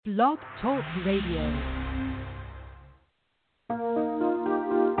Blog Talk Radio.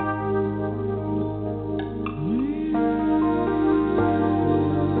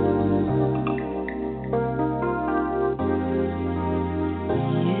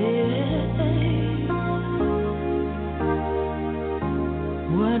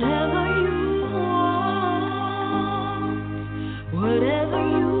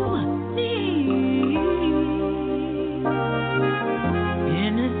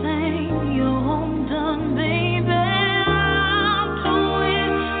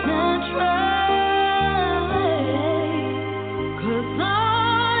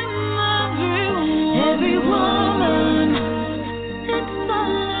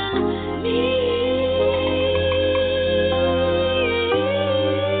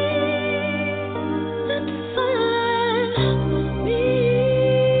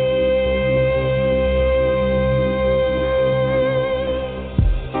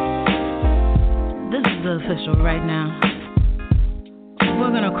 Right now,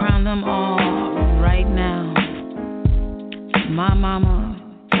 we're gonna crown them all right now. My mama,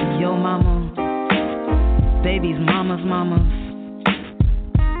 your mama, baby's mama's mama's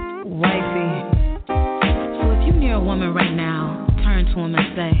wifey. So if you're near a woman right now, turn to him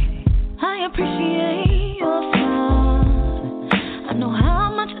and say, I appreciate your smile. I know how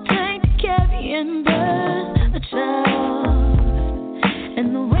much it takes to carry and birth a child,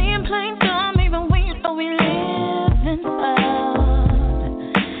 and the way you play dumb even when you know we live.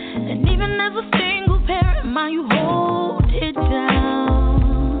 And even as a single parent, mind you hold it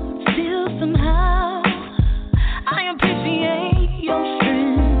down. Still somehow I appreciate your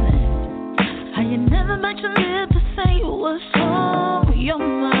strength. How you never bite your lip to say what's on your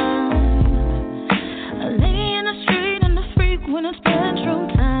mind. A lady in the street and the freak when it's bedroom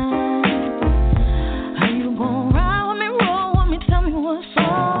time. How you gon' ride with me, roll with me, tell me what's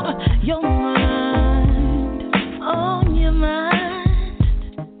on your mind. On your mind.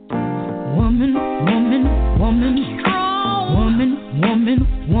 Woman, woman, woman, strong. Woman, woman,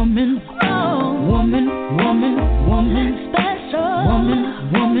 woman, strong. Woman, woman, woman, special. Woman,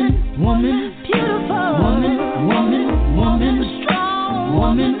 woman, woman, beautiful. Woman, woman, woman, strong.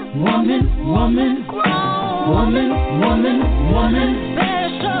 Woman, woman, woman, grown. Woman, woman, woman,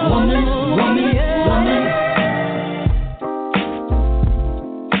 special. Woman, woman, woman.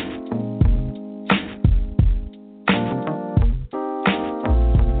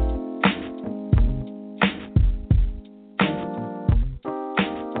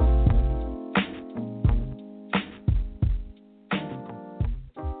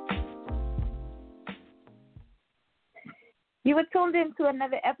 You were tuned in to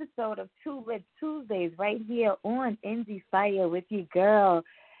another episode of Two Lit Tuesdays right here on Indie Fire with your girl,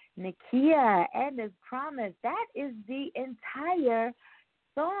 Nakia. And as promised, that is the entire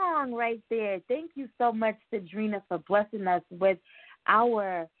song right there. Thank you so much, Cedrina, for blessing us with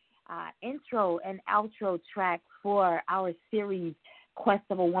our intro and outro track for our series, Quest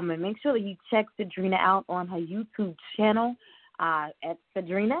of a Woman. Make sure that you check Cedrina out on her YouTube channel at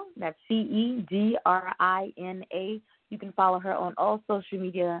Cedrina. That's Cedrina. You can follow her on all social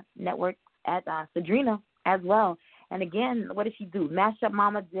media networks at Cedrina as well. And again, what did she do? Mashup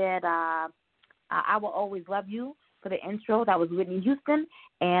Mama did I Will Always Love You for the intro. That was Whitney Houston.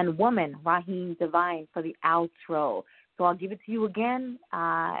 And Woman, Raheem Devine for the outro. So I'll give it to you again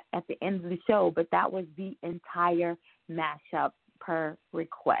at the end of the show. But that was the entire mashup per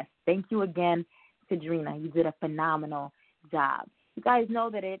request. Thank you again, Cedrina. You did a phenomenal job. You guys know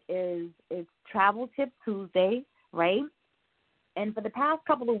that it's Travel Tip Tuesday, right? And for the past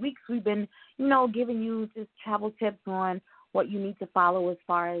couple of weeks, we've been, giving you just travel tips on what you need to follow as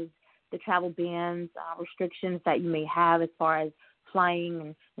far as the travel bans, restrictions that you may have as far as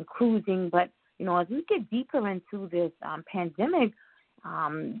flying and cruising. But, as we get deeper into this pandemic,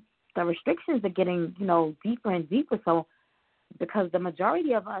 the restrictions are getting, deeper and deeper. So because the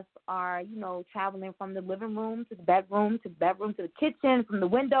majority of us are, traveling from the living room to the bedroom to the kitchen, from the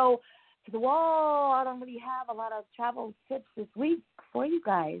window to the wall. I don't really have a lot of travel tips this week for you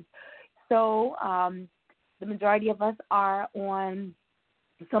guys. So the majority of us are on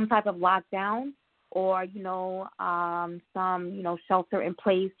some type of lockdown or, some, shelter in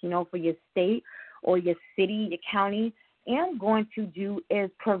place, for your state or your city, your county. And I'm going to do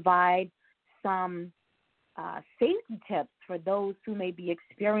is provide some safety tips for those who may be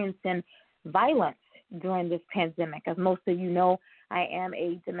experiencing violence during this pandemic. As most of you know, I am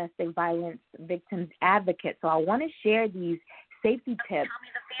a domestic violence victims advocate. So I want to share these safety tips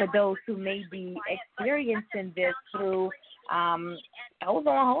for those who may be experiencing this through, hold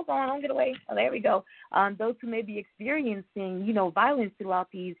on, don't get away. Oh, there we go. Those who may be experiencing, violence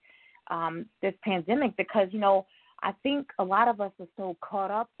throughout this pandemic, because, I think a lot of us are so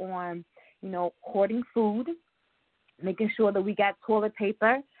caught up on, hoarding food, making sure that we got toilet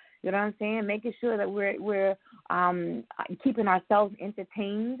paper, you know what I'm saying? Making sure that we're keeping ourselves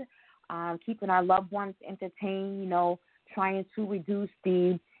entertained, keeping our loved ones entertained, trying to reduce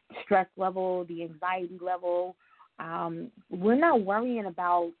the stress level, the anxiety level. We're not worrying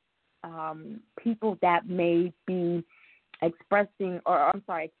about people that may be experiencing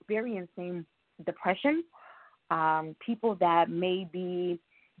depression, people that may be,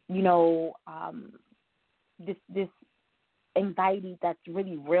 this anxiety that's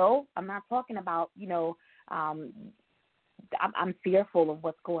really real. I'm not talking about, I'm fearful of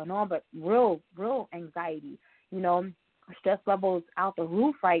what's going on, but real anxiety, stress levels out the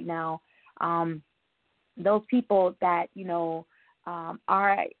roof right now. Those people that,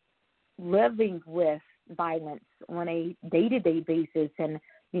 are living with violence on a day-to-day basis, and,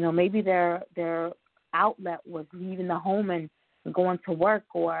 maybe their outlet was leaving the home and going to work,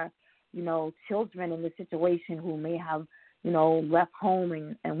 or, children in the situation who may have, left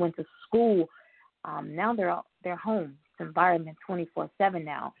home and went to school. Now they're home. It's environment 24/7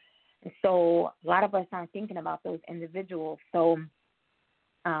 now. And so a lot of us aren't thinking about those individuals. So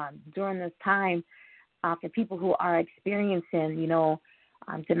during this time, for people who are experiencing,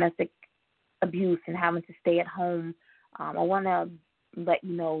 domestic abuse and having to stay at home, I want to let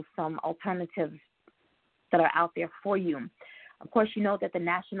you know some alternatives that are out there for you. Of course, you know that the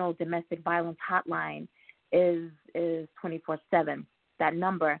National Domestic Violence Hotline is 24/7. That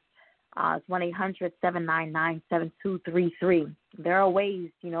number is 1-800-799-7233. There are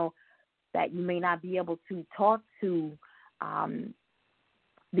ways, that you may not be able to talk to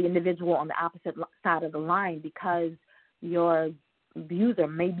the individual on the opposite side of the line because your abuser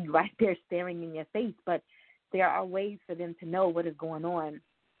may be right there staring in your face, but there are ways for them to know what is going on.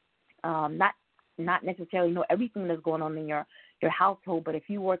 Not necessarily know everything that's going on in your household, but if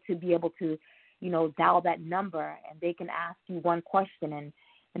you were to be able to, dial that number and they can ask you one question and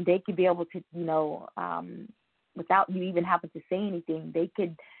they could be able to, without you even having to say anything, they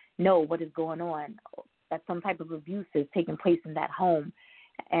could know what is going on, that some type of abuse is taking place in that home.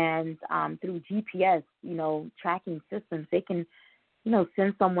 And through GPS, tracking systems, they can,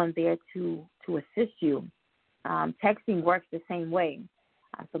 send someone there to assist you. Texting works the same way.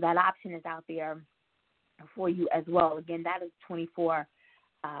 So that option is out there for you as well. Again, that is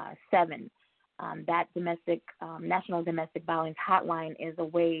 24/7. That National Domestic Violence Hotline is a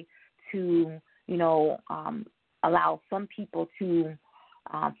way to, allow some people to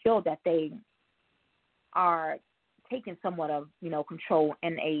feel that they are taking somewhat of, control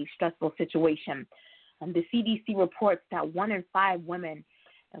in a stressful situation. The CDC reports that 1 in 5 women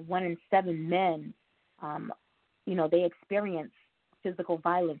and 1 in 7 men, they experience physical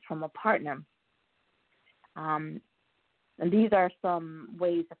violence from a partner. And these are some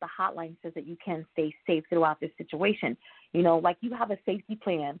ways that the hotline says that you can stay safe throughout this situation. Like you have a safety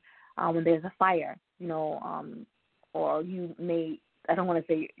plan when there's a fire, or you may, I don't want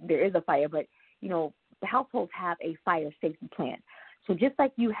to say there is a fire, but, the households have a fire safety plan. So just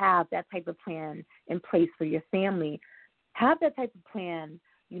like you have that type of plan in place for your family, have that type of plan,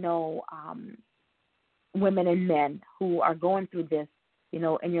 women and men who are going through this,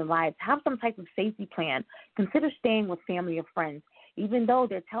 in your lives, have some type of safety plan. Consider staying with family or friends, even though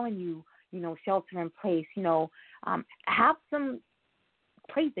they're telling you, shelter in place, have some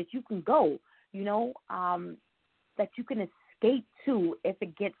place that you can go, that you can escape to if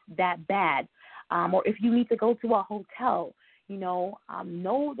it gets that bad. Or if you need to go to a hotel, know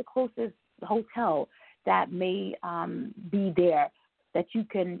the closest hotel that may be there that you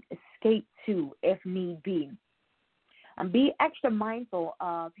can escape to if need be. Be extra mindful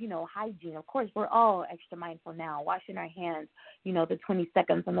of, hygiene. Of course, we're all extra mindful now, washing our hands, the 20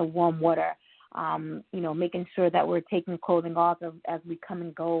 seconds in the warm water, making sure that we're taking clothing off as we come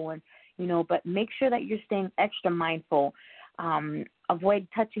and go. And, but make sure that you're staying extra mindful. Avoid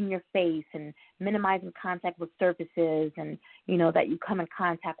touching your face and minimizing contact with surfaces and, that you come in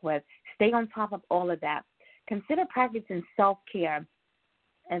contact with. Stay on top of all of that. Consider practicing self-care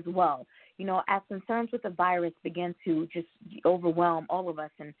as well. As concerns with the virus begin to just overwhelm all of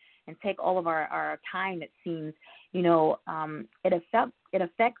us and take all of our time, it seems, it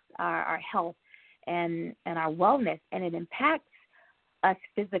affects our health and our wellness, and it impacts us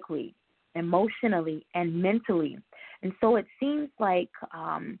physically, emotionally, and mentally. And so it seems like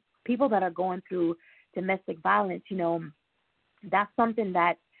people that are going through domestic violence, that's something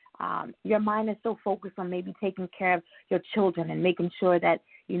that your mind is so focused on maybe taking care of your children and making sure that,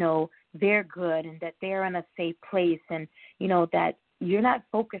 they're good and that they're in a safe place, and, that you're not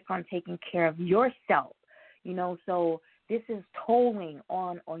focused on taking care of yourself, so this is tolling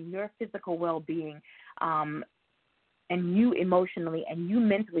on your physical well-being, and you emotionally and you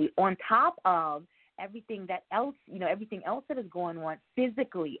mentally, on top of everything else that is going on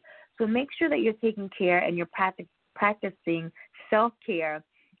physically. So make sure that you're taking care and you're practicing self-care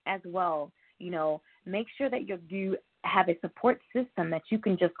as well. Make sure that you have a support system that you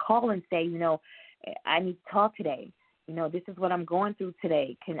can just call and say, I need to talk today. This is what I'm going through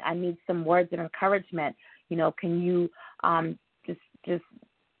today. I need some words of encouragement. Can you just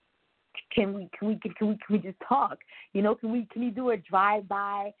can we just talk? Can we do a drive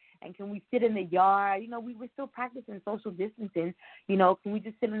by, and can we sit in the yard? We were still practicing social distancing. Can we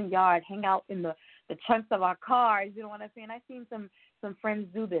just sit in the yard, hang out in the trunks of our cars? You know what I'm saying? I've seen some friends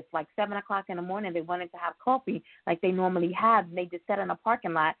do this, like 7 o'clock in the morning. They wanted to have coffee like they normally have, and they just sat in a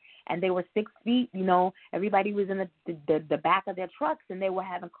parking lot, and they were 6 feet. Everybody was in the back of their trucks, and they were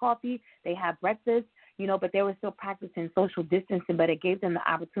having coffee. They had breakfast. But they were still practicing social distancing, but it gave them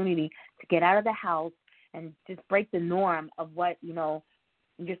the opportunity to get out of the house and just break the norm of what,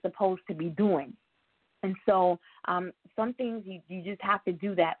 you're supposed to be doing. And so some things you just have to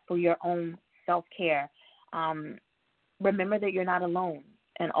do that for your own self-care. Remember that you're not alone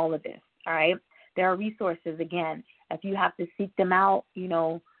in all of this, all right? There are resources, again. If you have to seek them out,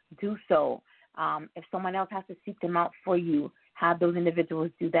 do so. If someone else has to seek them out for you, have those individuals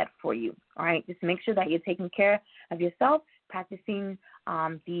do that for you, all right? Just make sure that you're taking care of yourself, practicing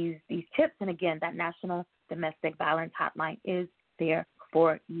these tips. And, again, that National Domestic Violence Hotline is there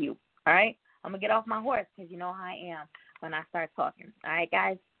for you, all right? I'm going to get off my horse because you know how I am when I start talking. All right,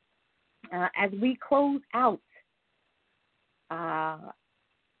 guys? As we close out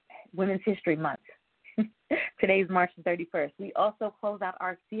Women's History Month, today's March the 31st, we also close out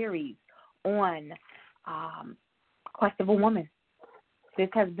our series on Quest of a Woman. This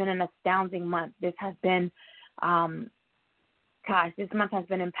has been an astounding month. This has been, this month has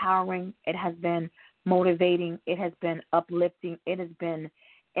been empowering. It has been motivating. It has been uplifting. It has been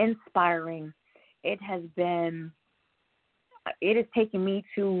inspiring. It has taken me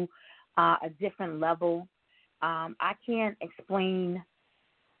to a different level. I can't explain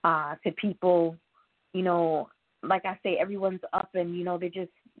to people, like I say, everyone's up and, they're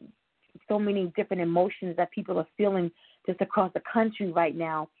just so many different emotions that people are feeling just across the country right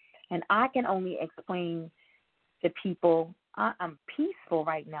now. And I can only explain to people I'm peaceful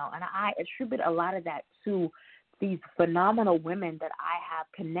right now. And I attribute a lot of that to these phenomenal women that I have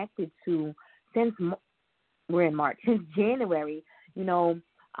connected to since we're in March, since January, because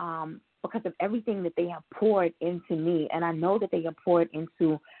of everything that they have poured into me. And I know that they have poured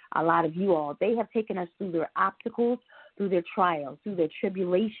into a lot of you all. They have taken us through their obstacles, through their trials, through their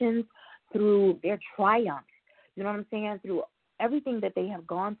tribulations, through their triumphs. You know what I'm saying? Through everything that they have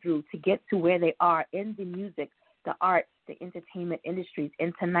gone through to get to where they are in the music, the arts, the entertainment industries.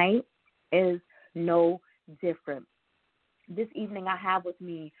 And tonight is no different. This evening I have with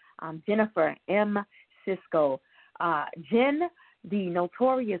me Jennifer M. Cisco. Jen, the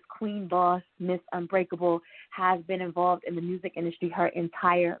notorious queen boss, Miss Unbreakable, has been involved in the music industry her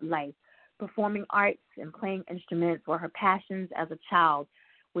entire life. Performing arts and playing instruments were her passions as a child,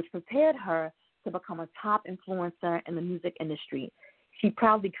 which prepared her to become a top influencer in the music industry. She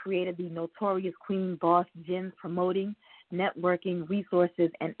proudly created the notorious Queen Boss Jen's promoting, networking, resources,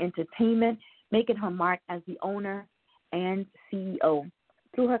 and entertainment, making her mark as the owner and CEO.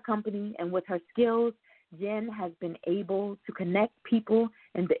 Through her company and with her skills, Jen has been able to connect people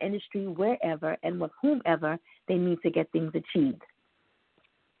in the industry wherever and with whomever they need to get things achieved.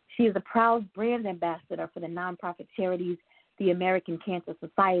 She is a proud brand ambassador for the nonprofit charities the American Cancer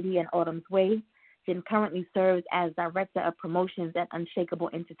Society and Autumn's Way. Jen currently serves as Director of Promotions at Unshakable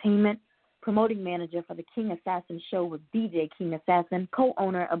Entertainment, Promoting Manager for the King Assassin Show with DJ King Assassin,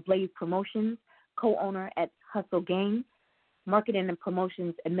 Co-owner of Blaze Promotions, Co-owner at Hustle Gang, Marketing and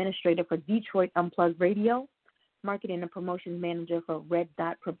Promotions Administrator for Detroit Unplugged Radio, Marketing and Promotions Manager for Red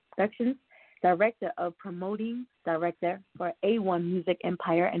Dot Productions, Director of Promoting Director for A1 Music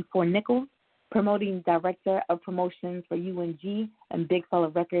Empire and Four Nickels, Promoting Director of Promotions for UNG and Big Fella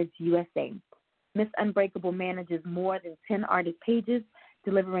Records USA. Miss Unbreakable manages more than 10 artist pages,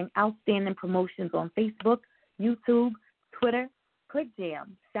 delivering outstanding promotions on Facebook, YouTube, Twitter, ClickJam,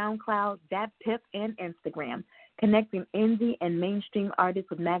 SoundCloud, DatPiff, and Instagram, connecting indie and mainstream artists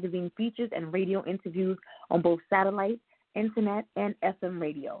with magazine features and radio interviews on both satellite, internet, and FM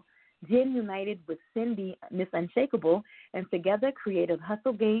radio. Jen united with Cindy, Miss Unshakable, and together created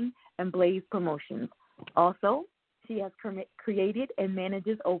Hustle Gang and Blaze Promotions. Also, she has created and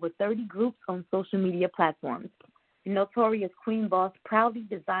manages over 30 groups on social media platforms. The notorious Queen Boss proudly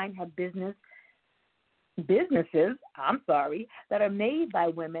designed her businesses that are made by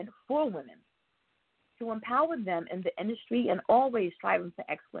women for women to empower them in the industry and always striving for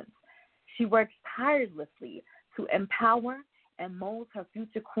excellence. She works tirelessly to empower and mold her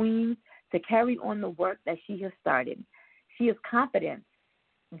future queens to carry on the work that she has started. She is confident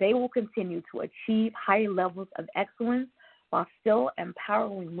they will continue to achieve higher levels of excellence while still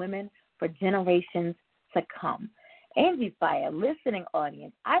empowering women for generations to come. Angie Fire, listening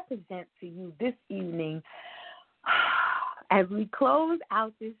audience, I present to you this evening, as we close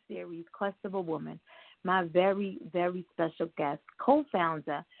out this series, Quest of a Woman, my very, very special guest,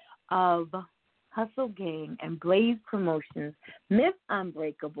 co-founder of Hustle Gang and Blaze Promotions, Miss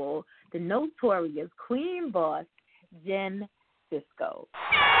Unbreakable, the notorious Queen Boss, Jen Cisco.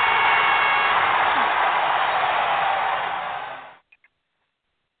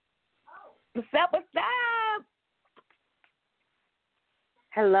 What's up? What's up?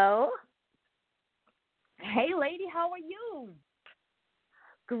 Hello. Hey, lady, how are you?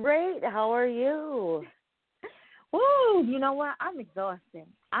 Great. How are you? Woo, you know what? I'm exhausted.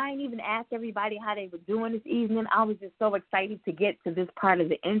 I ain't even asked everybody how they were doing this evening. I was just so excited to get to this part of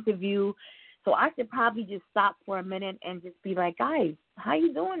the interview. So I should probably just stop for a minute and just be like, guys, how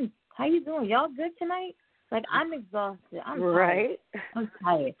you doing? How you doing? Y'all good tonight? Like, I'm exhausted. I'm tired. I'm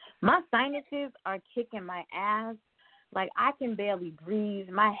tired. My sinuses are kicking my ass. Like, I can barely breathe.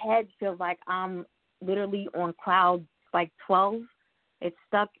 My head feels like I'm literally on cloud, 12. It's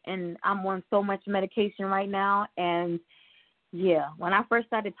stuck, and I'm on so much medication right now. And, yeah, when I first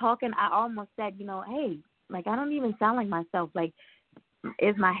started talking, I almost said, hey, I don't even sound like myself. Like,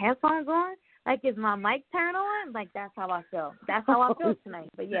 is my headphones on? Like, is my mic turned on? Like, that's how I feel. That's how I feel tonight.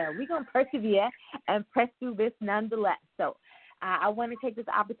 But, yeah, we're going to persevere and press through this nonetheless. So I want to take this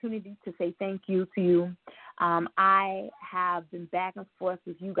opportunity to say thank you to you. I have been back and forth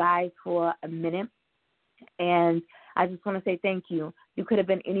with you guys for a minute, and I just want to say thank you. You could have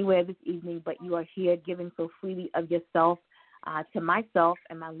been anywhere this evening, but you are here giving so freely of yourself to myself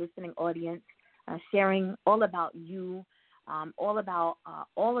and my listening audience, sharing all about you, all about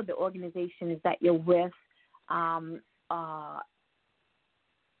all of the organizations that you're with,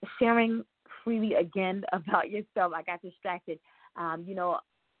 sharing freely again about yourself. I got distracted, about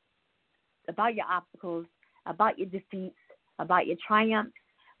your obstacles, about your defeats, about your triumphs,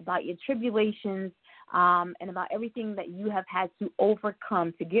 about your tribulations, and about everything that you have had to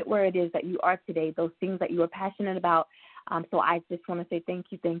overcome to get where it is that you are today, those things that you are passionate about. So I just want to say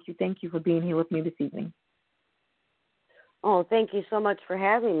thank you for being here with me this evening. Oh, thank you so much for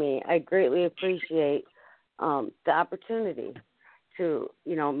having me. I greatly appreciate the opportunity to,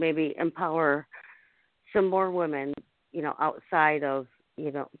 maybe empower some more women, outside of,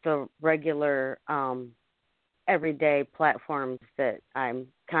 the regular everyday platforms that I'm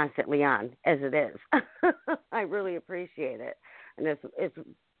constantly on, as it is. I really appreciate it. And it's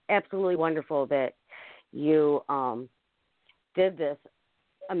absolutely wonderful that you did this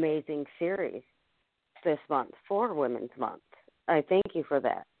amazing series this month for Women's Month. I thank you for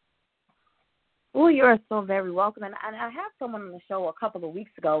that. Well, you're so very welcome. And I had someone on the show a couple of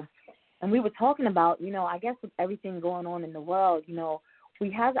weeks ago, and we were talking about, I guess with everything going on in the world, we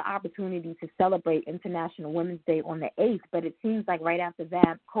had the opportunity to celebrate International Women's Day on the 8th, but it seems like right after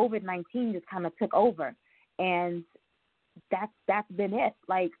that, COVID-19 just kind of took over, and that's been it.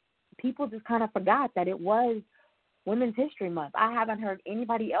 Like, people just kind of forgot that it was Women's History Month. I haven't heard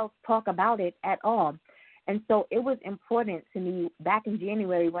anybody else talk about it at all. And so it was important to me back in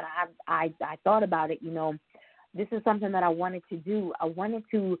January when I thought about it, this is something that I wanted to do. I wanted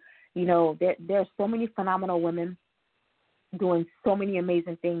to, there's so many phenomenal women doing so many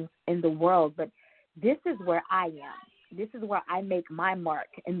amazing things in the world, but this is where I am. This is where I make my mark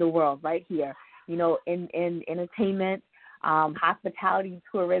in the world, right here, in entertainment, hospitality,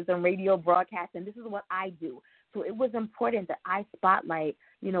 tourism, radio, broadcasting. This is what I do. So it was important that I spotlight,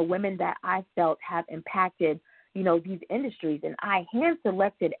 women that I felt have impacted, these industries. And I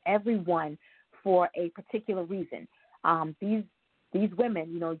hand-selected everyone for a particular reason. These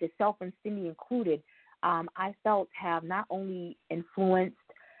women, yourself and Cindy included, I felt have not only influenced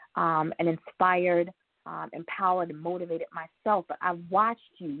and inspired, empowered and motivated myself, but I've watched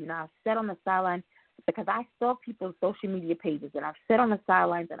you. I've sat on the sidelines because I saw people's social media pages, and I've sat on the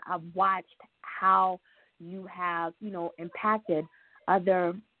sidelines and I've watched how you have, impacted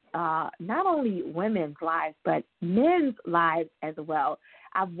other not only women's lives, but men's lives as well.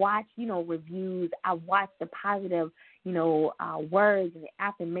 I've watched, reviews. I've watched the positive, words and the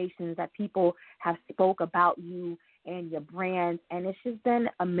affirmations that people have spoke about you and your brand, and it's just been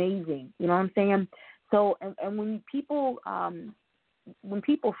amazing. You know what I'm saying? So, and when people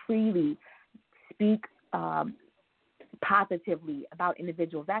freely speak positively about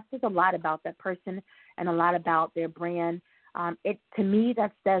individuals, that says a lot about that person and a lot about their brand. To me,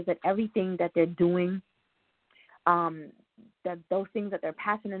 that says that everything that they're doing, that those things that they're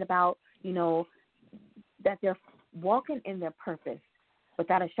passionate about, that they're walking in their purpose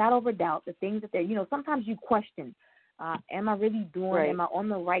without a shadow of a doubt. The things that they're, sometimes you question, am I really doing, right. am I on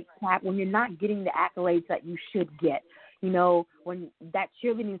the right track when you're not getting the accolades that you should get? When that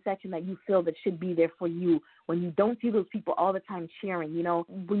cheerleading section that you feel that should be there for you, when you don't see those people all the time cheering,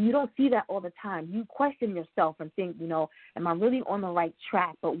 when you don't see that all the time, you question yourself and think, am I really on the right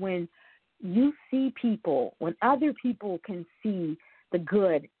track? But when you see people, when other people can see the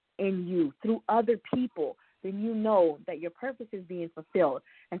good in you through other people, then you know that your purpose is being fulfilled.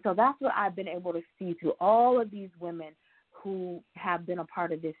 And so that's what I've been able to see through all of these women who have been a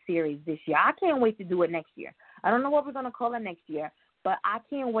part of this series this year. I can't wait to do it next year. I don't know what we're going to call it next year, but I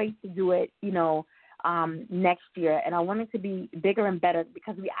can't wait to do it, next year. And I want it to be bigger and better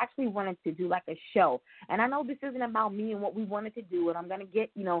because we actually wanted to do like a show. And I know this isn't about me and what we wanted to do, and I'm going to get,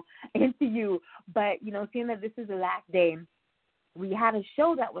 into you. But, seeing that this is the last day, we had a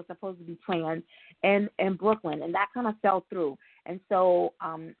show that was supposed to be planned in Brooklyn, and that kind of fell through. And so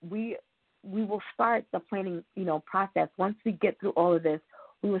we will start the planning, process. Once we get through all of this,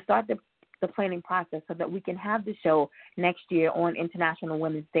 we will start the planning process so that we can have the show next year on International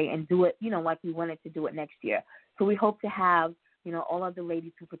Women's Day and do it, like we wanted to do it next year. So we hope to have, all of the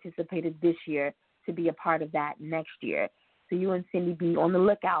ladies who participated this year to be a part of that next year. So you and Cindy be on the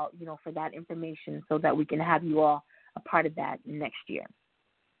lookout, for that information so that we can have you all a part of that next year.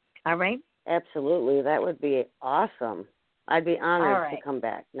 All right? Absolutely. That would be awesome. I'd be honored to come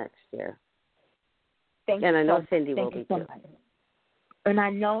back next year. Thank and you. I know Cindy will be too. And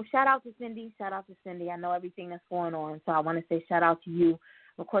I know, shout out to Cindy. I know everything that's going on, so I want to say shout out to you.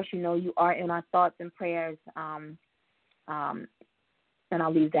 Of course, you are in our thoughts and prayers, and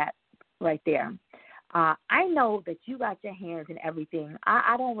I'll leave that right there. I know that you got your hands in everything.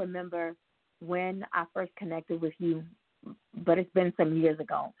 I don't remember when I first connected with you, but it's been some years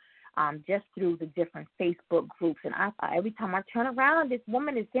ago, just through the different Facebook groups. And every time I turn around, this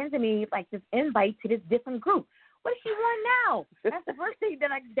woman is sending me like this invite to this different group. What does she want now? That's the first thing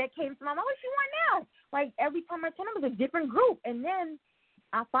that came to my mind. What does she want now? Like every time I turn, it was a different group. And then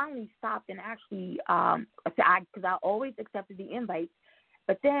I finally stopped and actually, because I always accepted the invites,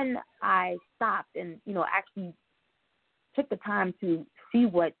 but then I stopped and, actually took the time to see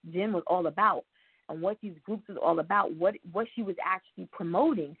what Jen was all about and what these groups was all about, what she was actually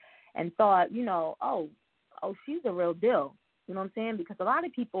promoting, and thought, oh, she's the real deal. You know what I'm saying? Because a lot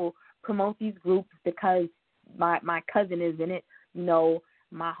of people promote these groups because my cousin is in it,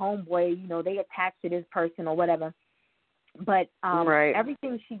 my homeboy, they attach to this person or whatever. But right.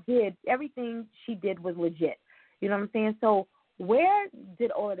 everything she did was legit. You know what I'm saying? So where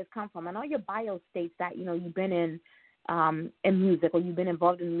did all of this come from? I know your bio states that, you've been in music, or you've been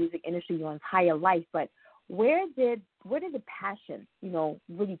involved in the music industry your entire life, but where did the passion,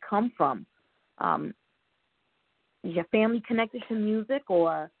 really come from? Is your family connected to music,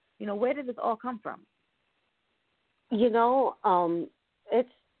 or, where did this all come from?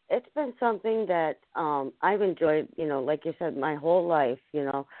 It's been something that I've enjoyed, like you said, my whole life, it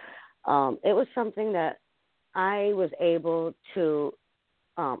was something that I was able to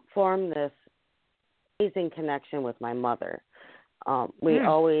form this amazing connection with my mother. We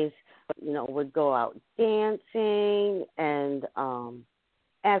always, would go out dancing, and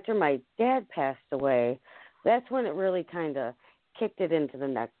after my dad passed away, that's when it really kind of kicked it into the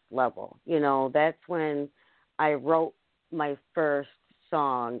next level. That's when I wrote my first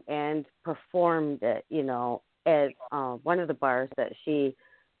song and performed it, at one of the bars that she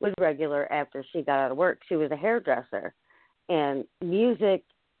was regular after she got out of work. She was a hairdresser, and music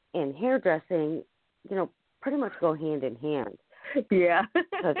and hairdressing, pretty much go hand in hand. Yeah.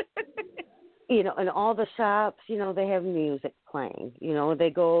 In all the shops, they have music playing. They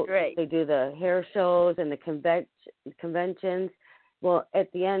go, right. They do the hair shows and the conventions. Well,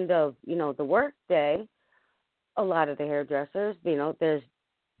 at the end of, the work day, a lot of the hairdressers, there's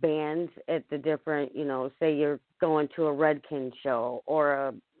bands at the different, say you're going to a Redken show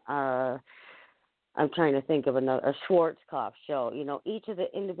or I'm trying to think of a Schwarzkopf show. Each of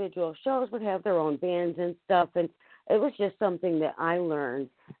the individual shows would have their own bands and stuff, and it was just something that I learned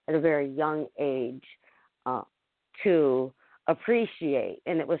at a very young age to appreciate,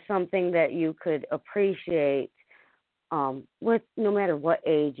 and it was something that you could appreciate with no matter what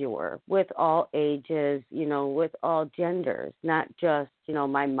age you were, with all ages, with all genders, not just,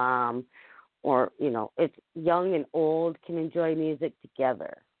 my mom or, it's young and old can enjoy music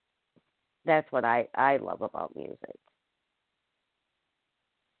together. That's what I love about music.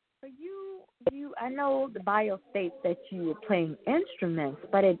 So I know the bio states that you were playing instruments,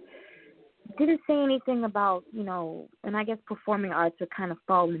 but it didn't say anything about, and I guess performing arts would kind of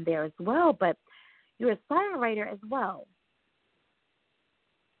fall in there as well, but you're a songwriter as well.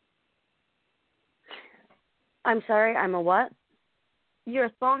 I'm sorry, I'm a what? You're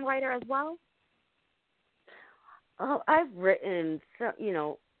a songwriter as well? Oh, I've written,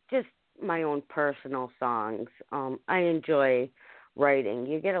 just my own personal songs. I enjoy writing.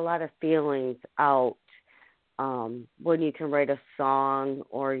 You get a lot of feelings out when you can write a song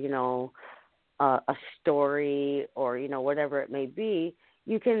or, a story or, whatever it may be.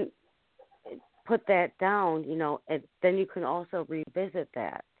 You can put that down, and then you can also revisit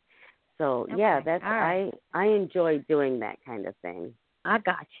that. So, okay. Yeah, right. I enjoy doing that kind of thing. I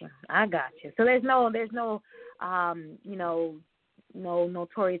got you. So there's no no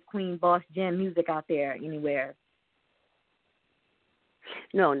Notorious Queen, Boss Jim music out there anywhere.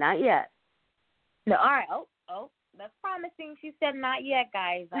 No, not yet. No, all right. Oh, that's promising. She said not yet,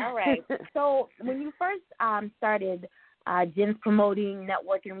 guys. All right. So when you first started Jim's Promoting,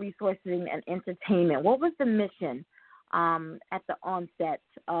 Networking, Resourcing, and Entertainment, what was the mission at the onset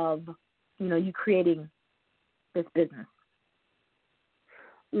of, you creating this business?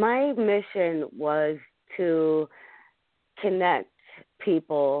 My mission was to connect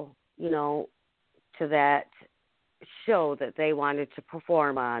people, to that show that they wanted to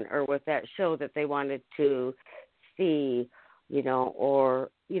perform on, or with that show that they wanted to see, or,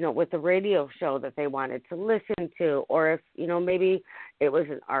 with the radio show that they wanted to listen to, or if, maybe it was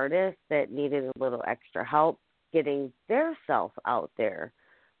an artist that needed a little extra help getting their self out there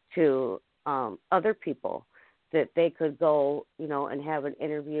to other people, that they could go, and have an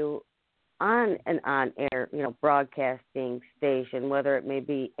interview on an on-air, broadcasting station, whether it may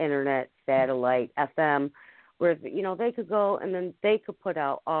be internet, satellite, FM, where, they could go and then they could put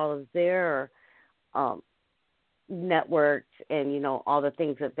out all of their networks and, all the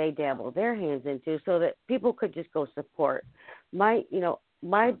things that they dabble their hands into, so that people could just go support. My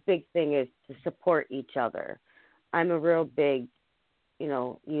big thing is to support each other. I'm a real big,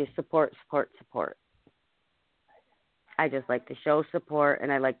 you support. I just like to show support,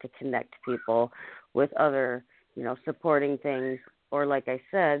 and I like to connect people with other, supporting things, or like I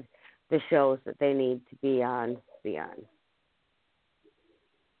said, the shows that they need to be on.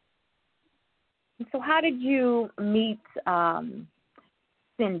 So how did you meet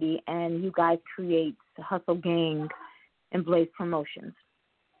Cindy and you guys create Hustle Gang and Blaze Promotions?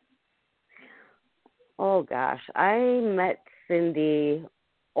 Oh, gosh. I met Cindy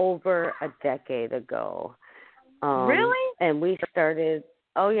over a decade ago. Really? And we started,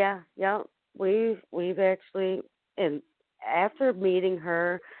 we've actually, and after meeting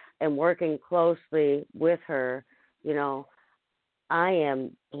her and working closely with her, I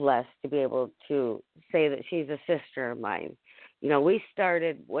am blessed to be able to say that she's a sister of mine. We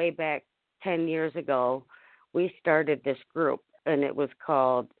started way back 10 years ago. We started this group, and it was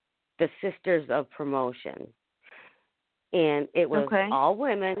called the Sisters of Promotion. And it was all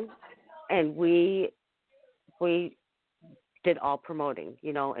women, and we did all promoting,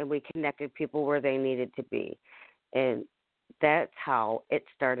 and we connected people where they needed to be. And that's how it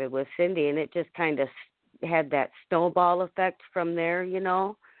started with Cindy, and it just kind of had that snowball effect from there,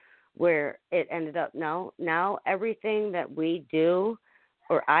 where it ended up now everything that we do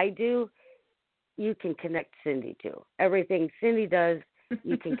or I do, you can connect Cindy to. Everything Cindy does,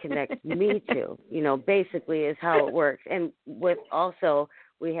 you can connect me to, basically is how it works. And with also,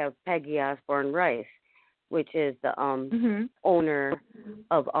 we have Peggy Osborne Rice, which is the owner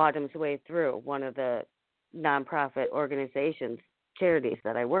of Autumn's Way Through, one of the nonprofit organizations, charities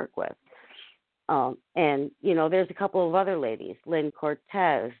that I work with. And, there's a couple of other ladies, Lynn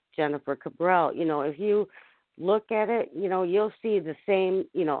Cortez, Jennifer Cabral. If you look at it, you'll see the same,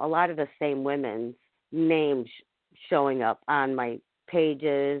 a lot of the same women's names showing up on my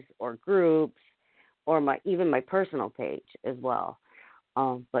pages or groups, or even my personal page as well.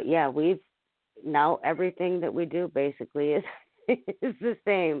 But yeah, now everything that we do basically is the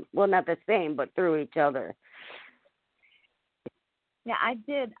same. Well, not the same, but through each other. Yeah,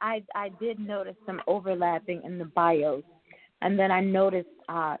 I did notice some overlapping in the bios, and then I noticed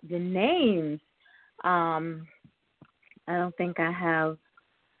the names I don't think I have.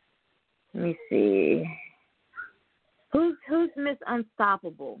 Let me see. Who's Miss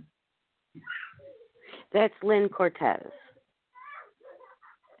Unstoppable? That's Lynn Cortez.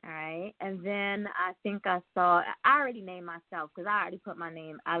 All right, and then I think I saw. I already named myself because I already put my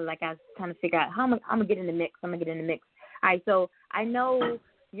name. I was trying to figure out how I'm gonna get in the mix. All right, so I know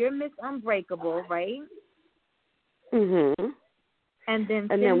you're Miss Unbreakable, right? Mhm. And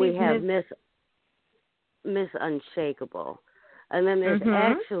then we have Miss Unshakable, and then there's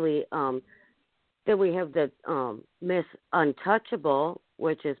actually then we have the Miss Untouchable,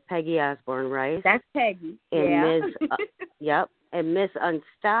 which is Peggy Osborne Rice. That's Peggy. And yeah. Yep. And Miss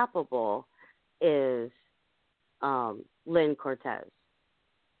Unstoppable is Lynn Cortez.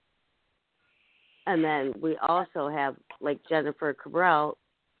 And then we also have, like, Jennifer Cabral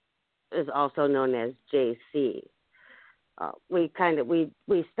is also known as JC. We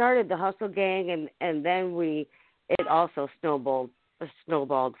started the Hustle Gang, and then it also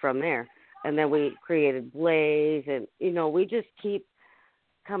snowballed from there. And then we created Blaze, and we just keep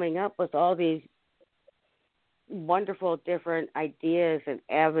coming up with all these wonderful different ideas and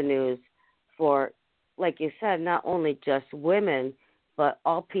avenues for, like you said, not only just women, but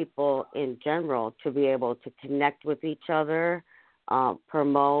all people in general to be able to connect with each other,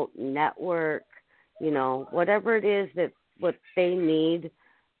 promote, network, whatever it is that what they need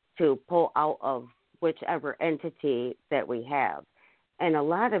to pull out of whichever entity that we have. And a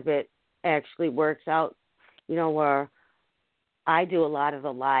lot of it actually works out, where I do a lot of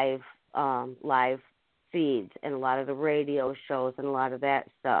the live feeds and a lot of the radio shows and a lot of that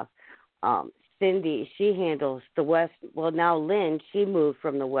stuff. Cindy, she handles the West. Well, now Lynn, she moved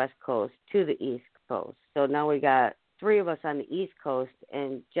from the West Coast to the East Coast. So now we got 3 of us on the East Coast,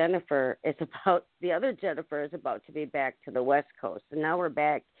 and the other Jennifer is about to be back to the West Coast. And now we're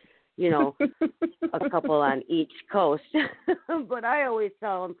back, a couple on each coast. But I always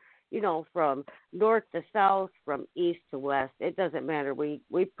tell them, from north to south, from east to west, it doesn't matter. We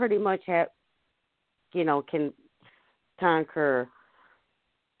pretty much have, can conquer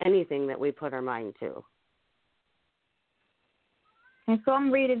anything that we put our mind to. And so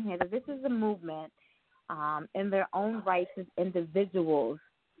I'm reading here that this is a movement in their own rights as individuals,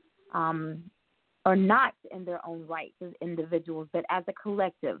 or not in their own rights as individuals, but as a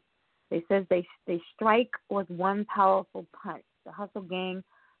collective. They says they strike with one powerful punch. The Hustle Gang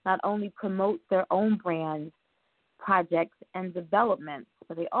not only promotes their own brands, projects, and developments,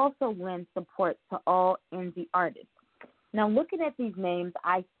 but they also lend support to all indie artists. Now, looking at these names,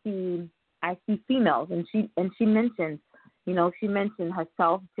 I see females, and she mentioned, she mentioned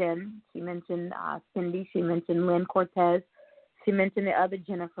herself, Jen. She mentioned Cindy. She mentioned Lynn Cortez. She mentioned the other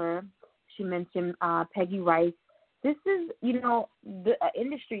Jennifer. She mentioned Peggy Rice. This is, the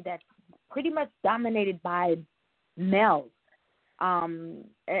industry that's pretty much dominated by males, and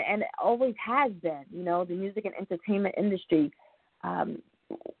it always has been. The music and entertainment industry.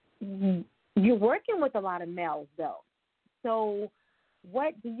 You're working with a lot of males, though. So,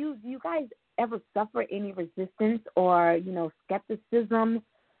 what do you guys ever suffer any resistance or skepticism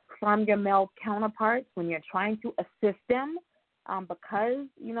from your male counterparts when you're trying to assist them because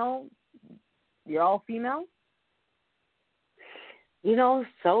you're all female?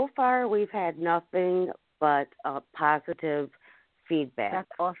 So far we've had nothing but positive feedback. That's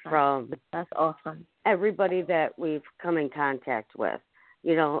awesome. From everybody that we've come in contact with.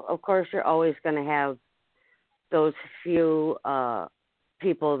 Of course, you're always going to have those few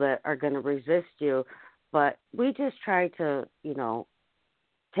people that are going to resist you, but we just try to,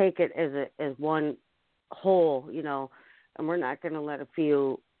 take it as one whole, and we're not going to let a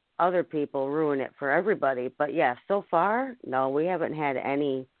few other people ruin it for everybody. But yeah, so far, no, we haven't had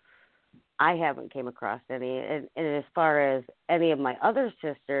any. I haven't came across any, and as far as any of my other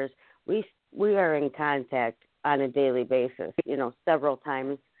sisters, we are in contact on a daily basis, several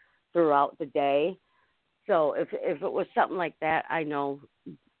times throughout the day. So if it was something like that, I know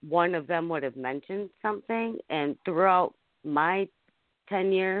one of them would have mentioned something. And throughout my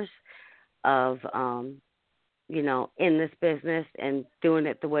 10 years of, in this business and doing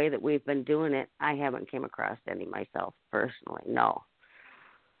it the way that we've been doing it, I haven't came across any myself personally, no.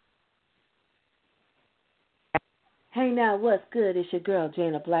 Hey now, what's good? It's your girl,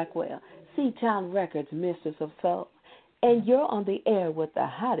 Jana Blackwell, C-Town Records, Mistress of Soul. And you're on the air with the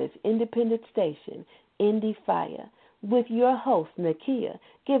hottest independent station, Indie Fire, with your host, Nakia,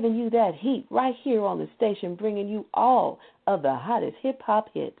 giving you that heat right here on the station, bringing you all of the hottest hip-hop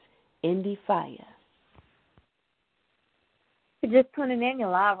hits, Indie Fire. You're just tuning in, you're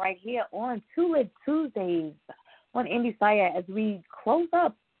live right here on Two Tuesdays on Indie Fire as we close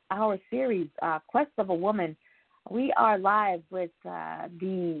up our series, Quest of a Woman. We are live with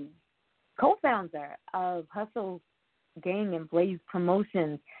the co-founder of Hustle Gang and Blaze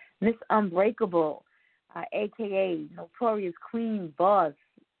Promotions, Miss Unbreakable, a.k.a. Notorious Queen Boss,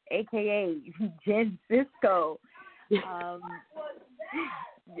 a.k.a. Jen Cisco. I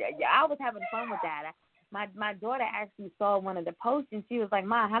was having fun with that. My daughter actually saw one of the posts, and she was like,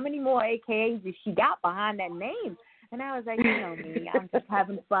 "Ma, how many more AKAs does she got behind that name?" And I was like, "You know me, I'm just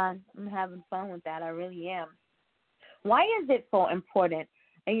having fun. I'm having fun with that. I really am." Why is it so important?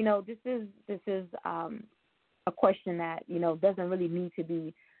 And this is a question that doesn't really need to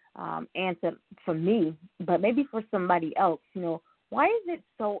be answered for me, but maybe for somebody else. Why is it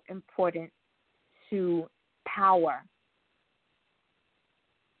so important to power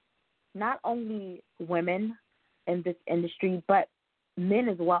not only women in this industry, but men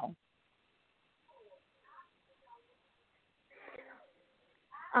as well?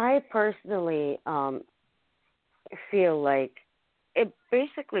 I personally feel like it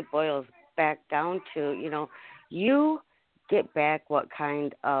basically boils back down to, you get back what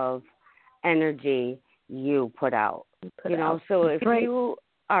kind of energy you put out. So if you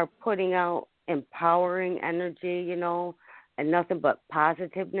are putting out empowering energy, and nothing but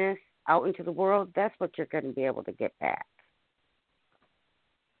positiveness out into the world, that's what you're going to be able to get back.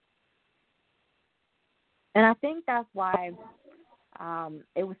 And I think that's why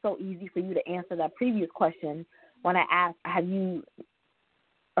it was so easy for you to answer that previous question when I asked, do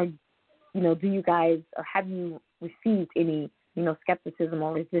you guys, or have you received any, skepticism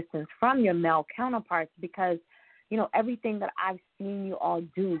or resistance from your male counterparts? Because, everything that I've seen you all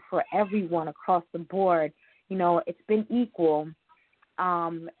do for everyone across the board, it's been equal.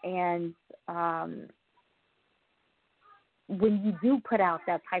 And when you do put out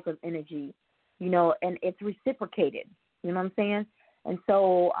that type of energy, and it's reciprocated, you know what I'm saying? And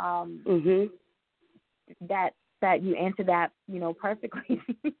so that you answer that, perfectly.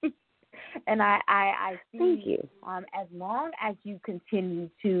 And I see. Thank you. As long as you continue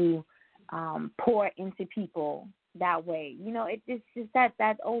to pour into people that way, it's just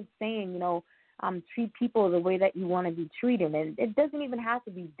that old saying, treat people the way that you want to be treated. And it doesn't even have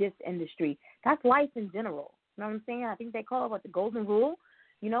to be this industry. That's life in general. You know what I'm saying? I think they call it the golden rule.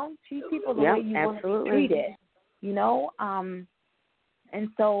 Treat people the way you want to be treated. And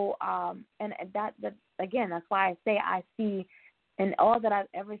so, and that again, that's why I say I see, in all that I've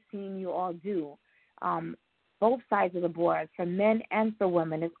ever seen you all do, both sides of the board, for men and for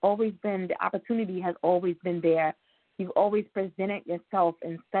women, it's always been, the opportunity has always been there. You've always presented yourself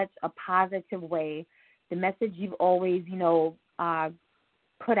in such a positive way. The message you've always,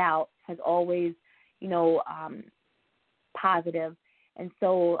 put out has always, positive. And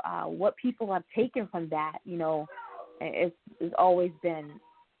so what people have taken from that, it's always been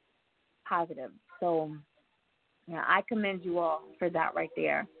positive. So, I commend you all for that right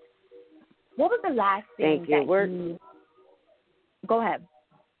there. What was the last thing you... Go ahead.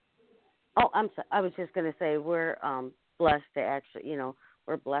 Oh, I'm sorry. I was just going to say we're blessed to actually,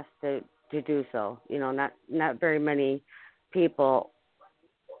 we're blessed to do so. Not very many people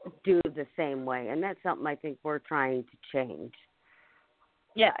do the same way, and that's something I think we're trying to change.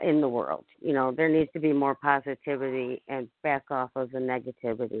 Yeah, in the world. There needs to be more positivity and back off of the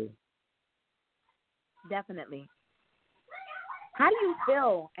negativity. Definitely. How do you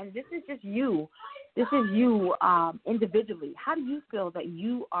feel, and this is you individually, how do you feel that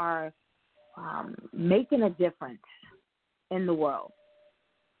you are making a difference in the world?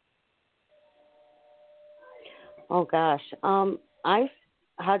 Oh, gosh.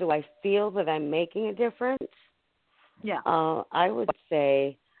 How do I feel that I'm making a difference? Yeah. I would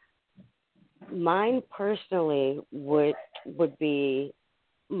say mine personally would be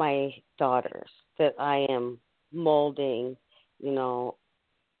my daughters, that I am molding,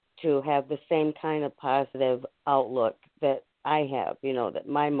 to have the same kind of positive outlook that I have, that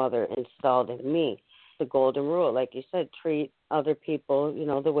my mother installed in me. The golden rule, like you said, treat other people,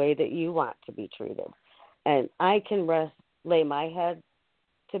 the way that you want to be treated. And I can lay my head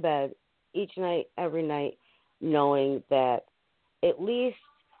to bed each night, every night, knowing that at least,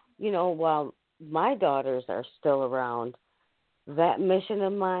 while my daughters are still around, that mission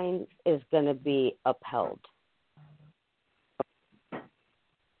of mine is going to be upheld.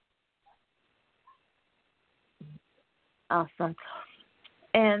 Awesome.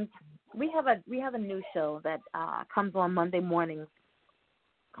 And we have a new show that comes on Monday mornings,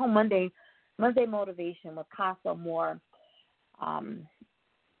 called Monday Motivation with Casa Moore.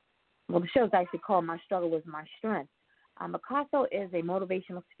 The show is actually called My Struggle is My Strength. Picasso is a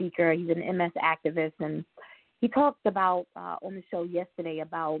motivational speaker. He's an MS activist, and he talked about on the show yesterday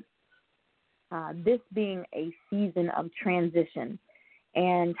about this being a season of transition,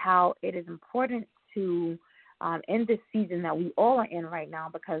 and how it is important to, in this season that we all are in right now,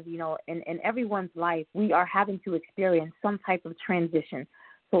 because, in everyone's life, we are having to experience some type of transition.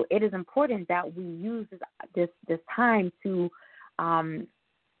 So it is important that we use this time to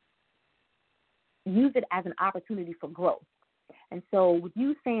use it as an opportunity for growth. And so with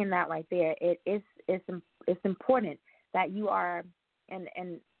you saying that right there, it's important that you are,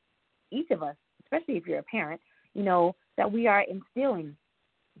 and each of us, especially if you're a parent, that we are instilling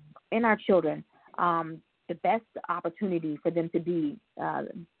in our children the best opportunity for them to be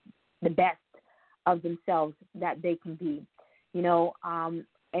the best of themselves that they can be,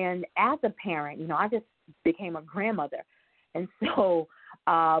 and as a parent, I just became a grandmother. And so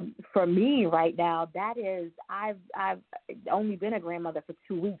for me right now, that is, I've only been a grandmother for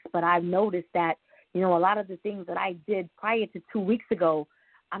 2 weeks, but I've noticed that, a lot of the things that I did prior to 2 weeks ago,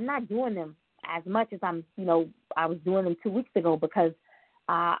 I'm not doing them as much as I was doing them 2 weeks ago, because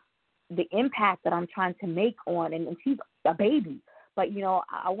the impact that I'm trying to make on, and she's a baby, but,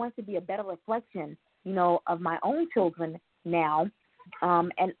 I want to be a better reflection, of my own children now,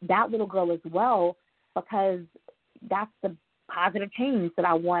 and that little girl as well, because that's the positive change that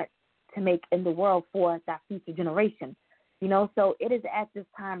I want to make in the world for that future generation. So it is at this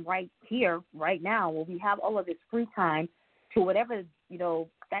time right here, right now, where we have all of this free time to whatever,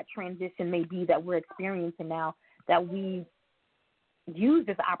 that transition may be that we're experiencing now, that we use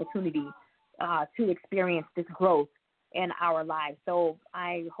this opportunity to experience this growth in our lives. So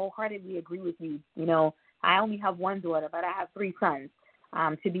I wholeheartedly agree with you. I only have one daughter, but I have 3 sons,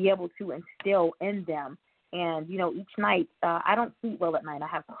 to be able to instill in them. And, each night, I don't sleep well at night. I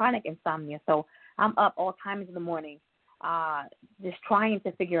have chronic insomnia, so I'm up all times in the morning, just trying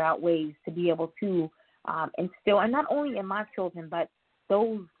to figure out ways to be able to instill, and not only in my children, but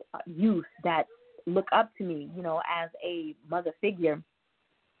those youth that look up to me, as a mother figure,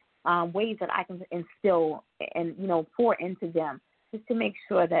 ways that I can instill and, pour into them, just to make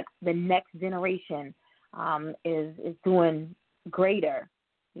sure that the next generation is doing greater,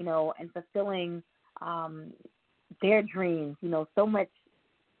 and fulfilling their dreams, so much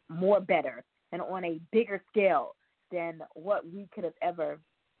more better and on a bigger scale than what we could have ever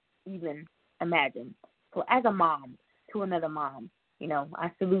even imagined. So as a mom to another mom,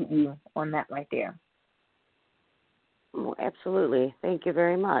 I salute you on that right there. Oh, absolutely. Thank you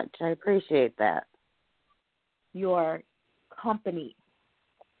very much. I appreciate that. Your company,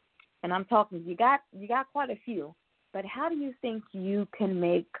 and I'm talking, you got quite a few, but how do you think you can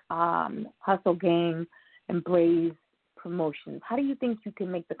make Hustle Game and Blaze Promotions, how do you think you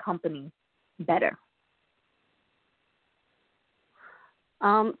can make the company better?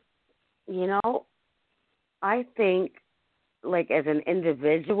 I think, like, as an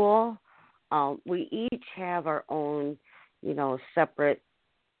individual, we each have our own, separate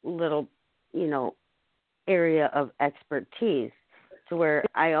little, area of expertise, to where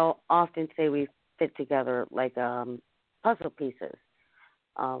I often say we fit together like puzzle pieces.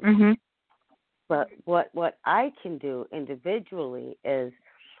 But what I can do individually is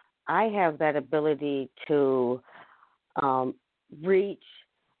I have that ability to reach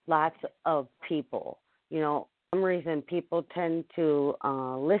lots of people. For some reason, people tend to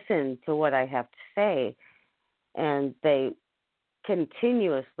listen to what I have to say, and they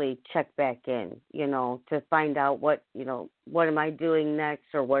continuously check back in, to find out what am I doing next,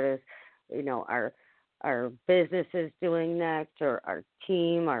 or what is, our business is doing next, or our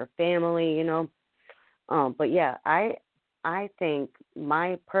team, our family, But yeah, I think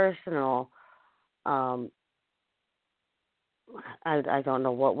my personal, I don't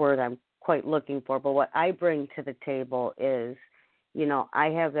know what word I'm quite looking for, but what I bring to the table is, I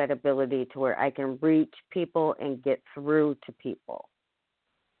have that ability to where I can reach people and get through to people.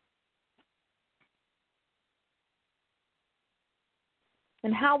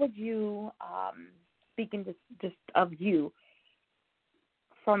 And how would you, speaking just of you,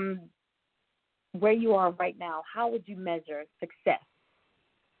 from where you are right now, how would you measure success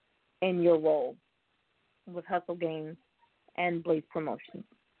in your role with Hustle Games and Blaze Promotions?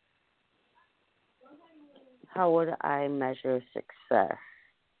 How would I measure success?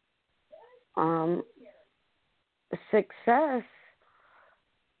 Success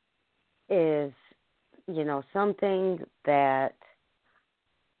is, something that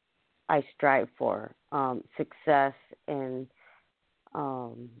I strive for. Success in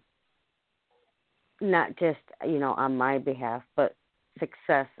not just, on my behalf, but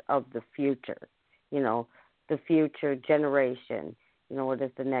success of the future, the future generation. What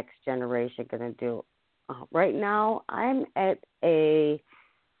is the next generation going to do? Right now, I'm at a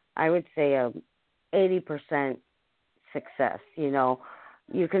I would say, 80% success.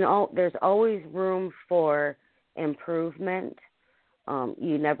 There's always room for improvement.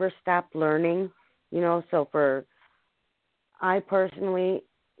 You never stop learning. I personally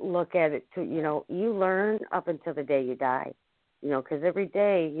look at it you learn up until the day you die. Because every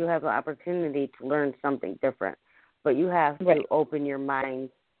day you have the opportunity to learn something different, but you have to open your mind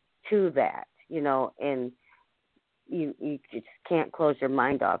to that. And you just can't close your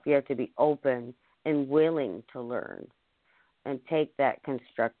mind off. You have to be open and willing to learn and take that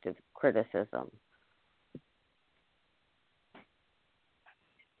constructive criticism.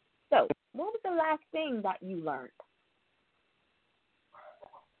 So, what was the last thing that you learned?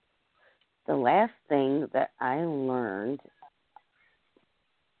 The last thing that I learned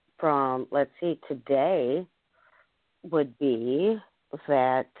from, today would be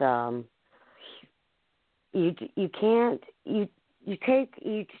that you take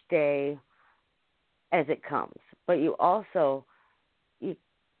each day as it comes, but you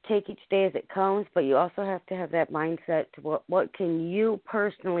take each day as it comes, but you also have to have that mindset to what can you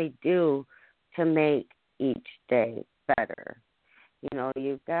personally do to make each day better.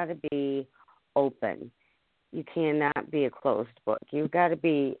 You've got to be open. You cannot be a closed book. You got to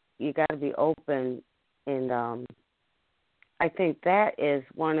be open, and I think that is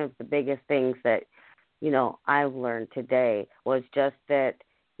one of the biggest things that I've learned today was just that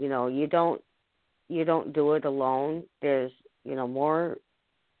you don't do it alone. There's more.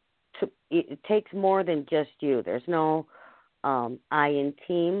 It takes more than just you. There's no I in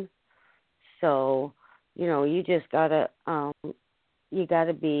team. So you just gotta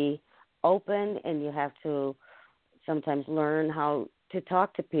be open, and you have to sometimes learn how to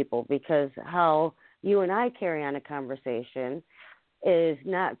talk to people, because how you and I carry on a conversation is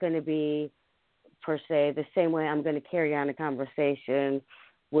not going to be per se the same way I'm going to carry on a conversation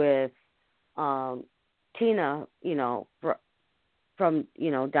with Tina, from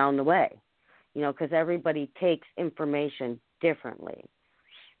down the way, because everybody takes information differently.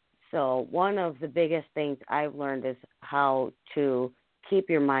 So one of the biggest things I've learned is how to keep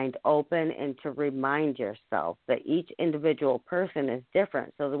your mind open and to remind yourself that each individual person is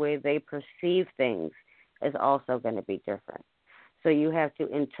different. So the way they perceive things is also going to be different. So you have to,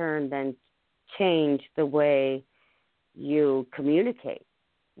 in turn, then change the way you communicate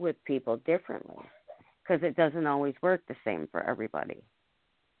with people differently, because it doesn't always work the same for everybody.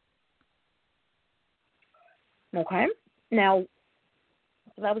 Okay. Now,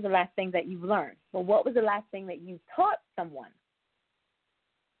 so that was the last thing that you've learned. But what was the last thing that you taught someone?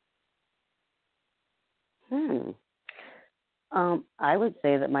 I would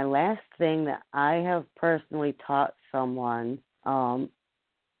say that my last thing that I have personally taught someone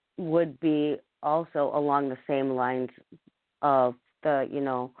would be also along the same lines of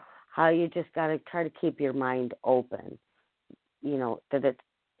how you just got to try to keep your mind open. That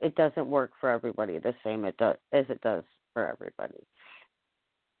it doesn't work for everybody the same as it does for everybody.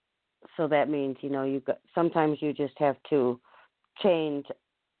 So that means sometimes you just have to change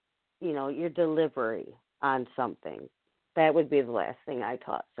your delivery on something. That would be the last thing I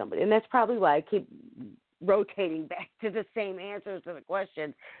taught somebody. And that's probably why I keep rotating back to the same answers to the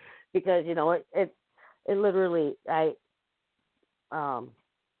questions, because, it literally, I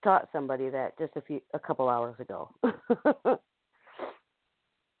taught somebody that just a couple hours ago.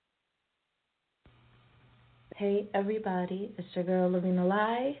 Hey everybody, it's your girl Lavina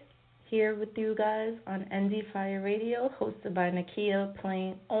Lai here with you guys on ND Fire Radio, hosted by Nakia,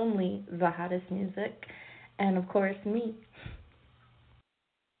 playing only the hottest music, and of course me.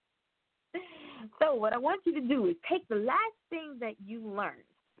 So what I want you to do is take the last thing that you learned,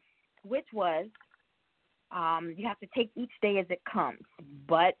 which was you have to take each day as it comes,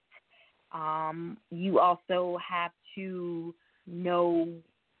 but you also have to know,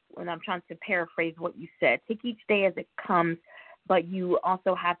 and I'm trying to paraphrase what you said, take each day as it comes, but you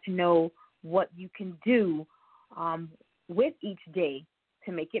also have to know what you can do with each day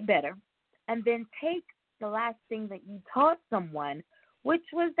to make it better. And then take the last thing that you taught someone, which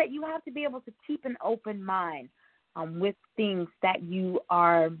was that you have to be able to keep an open mind with things that you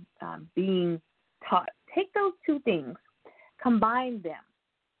are being taught. Take those two things, combine them,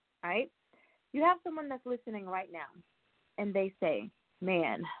 right? You have someone that's listening right now, and they say,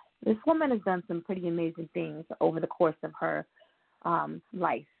 man, this woman has done some pretty amazing things over the course of her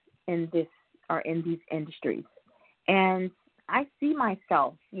life in these industries. And I see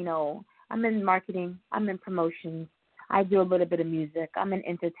myself, I'm in marketing, I'm in promotions, I do a little bit of music, I'm in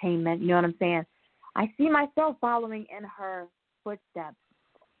entertainment, you know what I'm saying? I see myself following in her footsteps,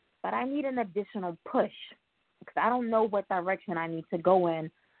 but I need an additional push because I don't know what direction I need to go in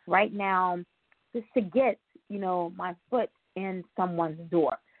right now just to get, my foot in someone's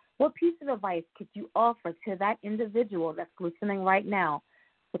door? What piece of advice could you offer to that individual that's listening right now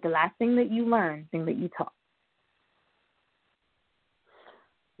with the last thing that you learned, thing that you taught?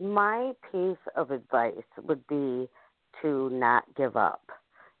 My piece of advice would be to not give up.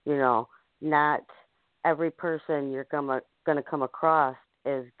 Not every person you're gonna come across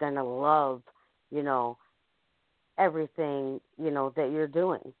is gonna love, everything, that you're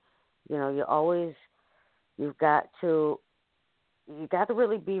doing. You got to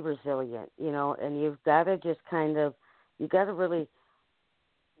really be resilient, and you've got to just you got to really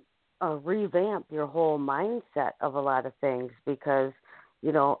revamp your whole mindset of a lot of things, because,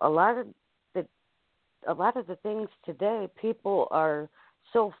 a lot of the things today, people are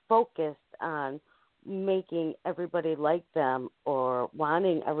so focused on making everybody like them or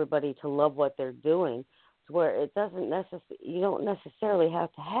wanting everybody to love what they're doing, to where it doesn't you don't necessarily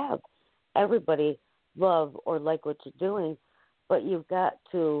have to have everybody love or like what you're doing, but you've got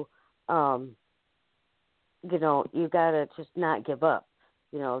to, you've got to just not give up.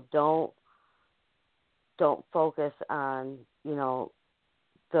 Don't focus on,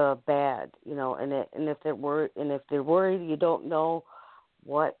 the bad, and if they're worried, you don't know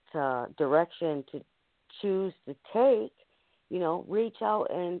what direction to choose to take, reach out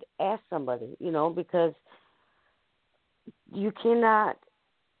and ask somebody, because you cannot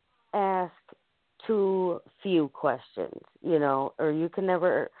ask too few questions, or you can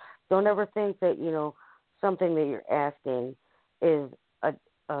don't ever think that, something that you're asking is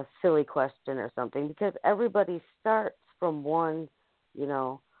a silly question or something, because everybody starts from one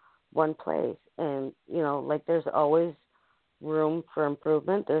place, and, there's always room for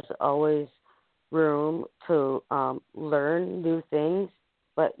improvement. There's always room to learn new things,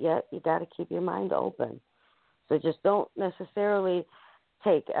 but yet you got to keep your mind open. So just don't necessarily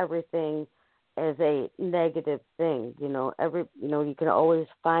take everything as a negative thing. You can always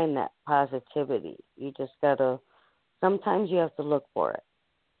find that positivity. You just sometimes you have to look for it.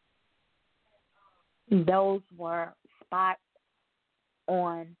 Those were spot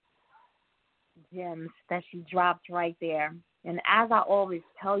on gems that she dropped right there. And as I always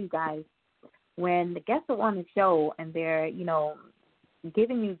tell you guys, when the guests are on the show and they're,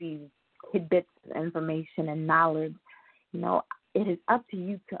 giving you these tidbits of information and knowledge, it is up to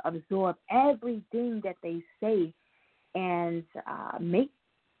you to absorb everything that they say and make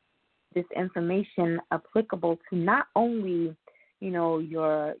this information applicable to not only,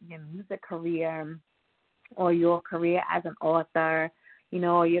 your music career or your career as an author,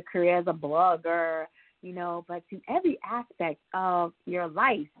 or your career as a blogger, but to every aspect of your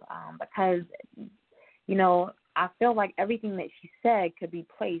life, because, I feel like everything that she said could be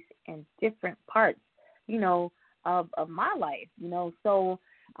placed in different parts, of my life, so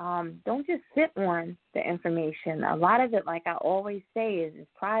don't just sit on the information. A lot of it, like I always say, is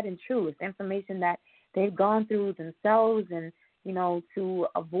tried and true. It's information that they've gone through themselves, and, to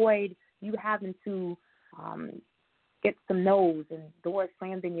avoid you having to get some no's and doors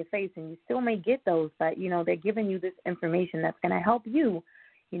slammed in your face, and you still may get those, but, they're giving you this information that's going to help you,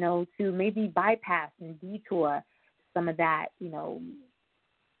 to maybe bypass and detour some of that,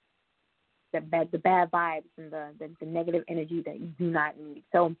 the bad vibes and the negative energy that you do not need.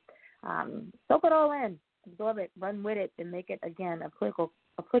 So soak it all in, absorb it, run with it, and make it, again,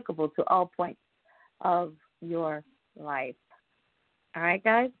 applicable to all points of your life. All right,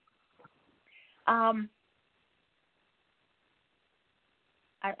 guys? I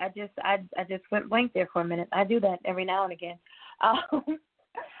just went blank there for a minute. I do that every now and again.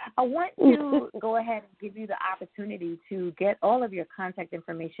 I want to go ahead and give you the opportunity to get all of your contact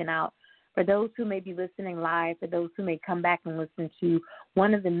information out for those who may be listening live, for those who may come back and listen to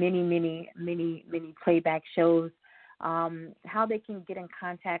one of the many playback shows, how they can get in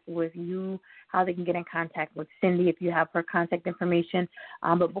contact with you, how they can get in contact with Cindy if you have her contact information.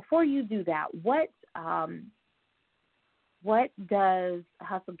 But before you do that, what does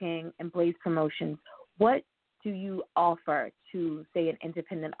Hustle Gang and Blaze Promotions, what do you offer to, say, an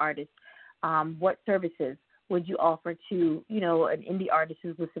independent artist? What services would you offer to, an indie artist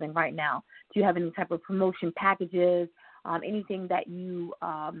who's listening right now? Do you have any type of promotion packages, anything that you,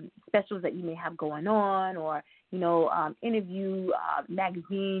 specials that you may have going on, or, interview,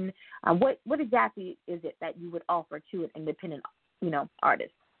 magazine? What exactly is it that you would offer to an independent,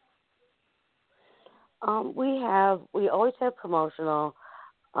 artist? We always have promotion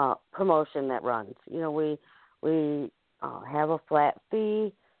that runs. We have a flat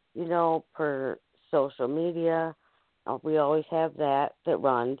fee, per social media. We always have that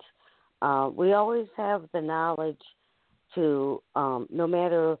runs. We always have the knowledge to, no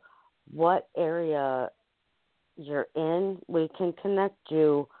matter what area you're in, we can connect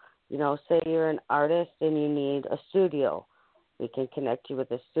you. You know, say you're an artist and you need a studio, we can connect you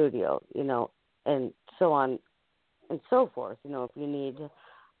with a studio, you know, and so on and so forth. You know, if you need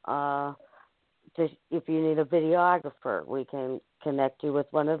a videographer, we can connect you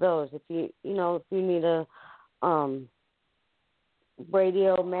with one of those. If you need a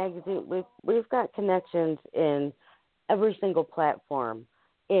radio, magazine, we've got connections in every single platform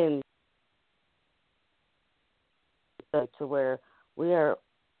to where we are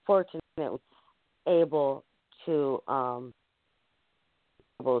fortunate able to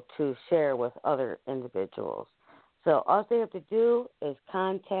share with other individuals. So all they have to do is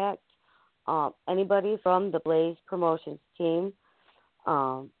contact anybody from the Blaze Promotions team.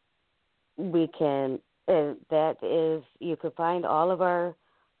 You can find all of our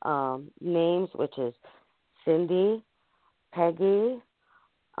names, which is Cindy, Peggy,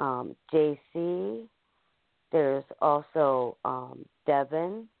 JC. There's also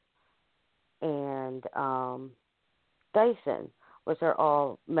Devin and Dyson, which are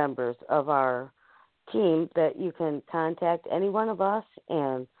all members of our team that you can contact any one of us.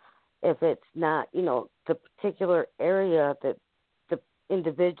 And if it's not, you know, the particular area that the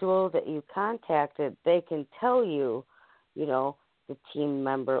individual that you contacted, they can tell you, you know, the team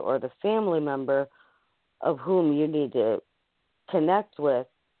member or the family member of whom you need to connect with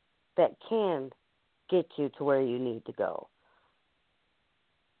that can get you to where you need to go.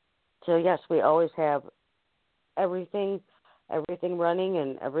 So yes, we always have everything running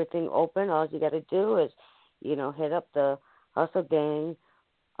and everything open. All you got to do is, you know, hit up the Hustle Gang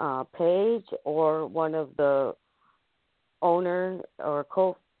page or one of the owner or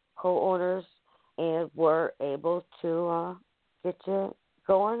co-owners, and we're able to get you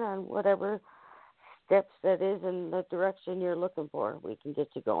going on whatever steps that is in the direction you're looking for. We can get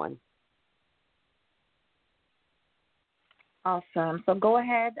you going. Awesome. So go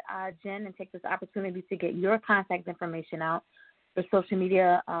ahead, Jen, and take this opportunity to get your contact information out, your social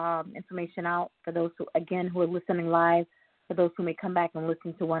media information out for those who are listening live, for those who may come back and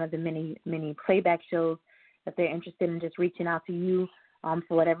listen to one of the many playback shows, if they're interested in just reaching out to you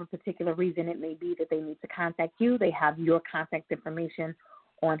for whatever particular reason it may be that they need to contact you. They have your contact information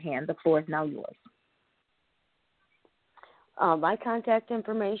on hand. The floor is now yours. My contact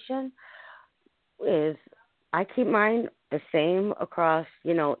information is, I keep mine the same across,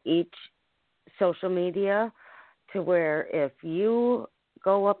 you know, each social media, to where if you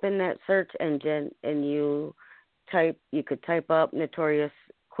go up in that search engine and you could type up Notorious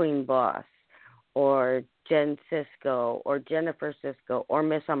Queen Boss or Jen Cisco or Jennifer Cisco or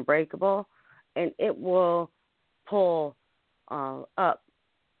Miss Unbreakable, and it will pull up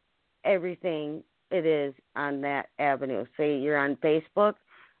everything it is on that avenue. Say you're on Facebook,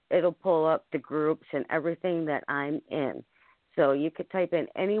 it'll pull up the groups and everything that I'm in. So you could type in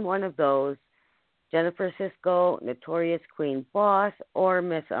any one of those, Jennifer Cisco, Notorious Queen Boss, or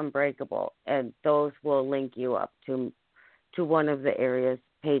Miss Unbreakable, and those will link you up to one of the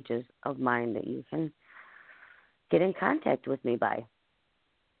pages of mine that you can get in contact with me by.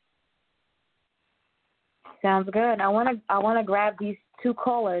 Sounds good. I want to grab these two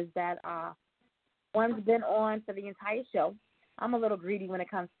callers that one's been on for the entire show. I'm a little greedy when it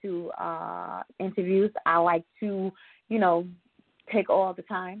comes to interviews. I like to, you know, take all the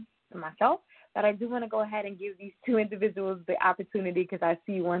time for myself. But I do want to go ahead and give these two individuals the opportunity, because I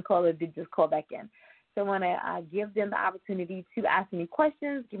see one caller did just call back in. So I want to give them the opportunity to ask me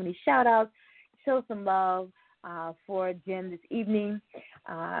questions, give me shout-outs, show some love for Jen this evening.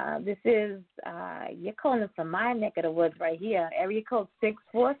 This is, you're calling from my neck of the woods right here, area code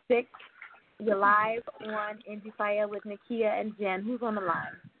 646. You're live on Indie Fire with Nakia and Jen. Who's on the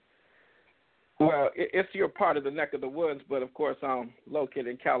line? Well, it's your part of the neck of the woods, but of course I'm located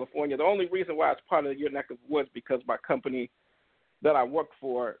in California. The only reason why it's part of your neck of the woods because my company that I work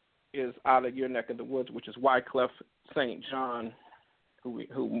for is out of your neck of the woods, which is Wyclef St. John,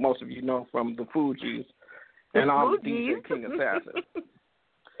 who most of you know from the Fugees. And I'm DJ King Assassin.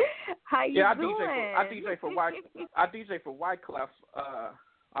 How you doing? I DJ for Wyclef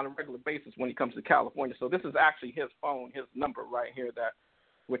on a regular basis when he comes to California. So this is actually his phone, his number right here,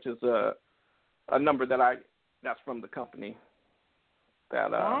 which is a number that's from the company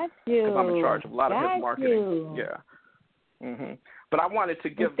that because I'm in charge of a lot of his marketing. Yeah. Mhm. But I wanted to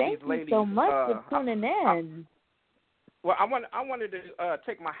give these ladies. Thank you so much for tuning in. I wanted to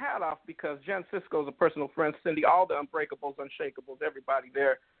take my hat off because Jen Cisco is a personal friend. Cindy, all the Unbreakables, Unshakables, everybody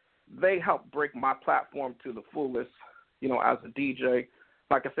there, they helped break my platform to the fullest, you know, as a DJ.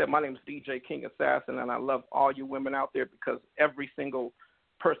 like I said, my name is DJ King Assassin, and I love all you women out there because every single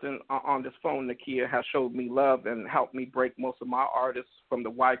person on this phone, Nakia, has showed me love and helped me break most of my artists, from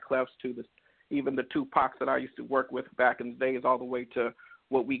the Wyclefs to even the Tupacs that I used to work with back in the days, all the way to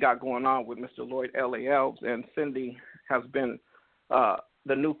what we got going on with Mr. Lloyd L.A. Elves. And Cindy has been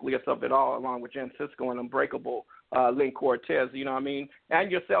the nucleus of it all, along with Jen Cisco and Unbreakable, Lynn Cortez, you know what I mean?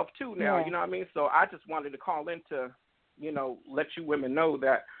 And yourself, too, now, Yeah. you know what I mean? So I just wanted to call in to, let you women know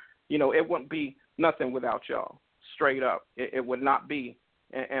that, it wouldn't be nothing without y'all, straight up. It would not be.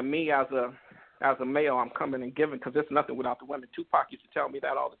 And me as a male, I'm coming and giving because there's nothing without the women. Tupac used to tell me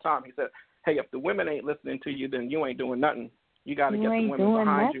that all the time. He said, hey, if the women ain't listening to you, then you ain't doing nothing. You got to get the women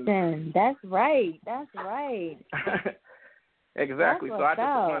behind you. That's right. That's right. Exactly. That's so I just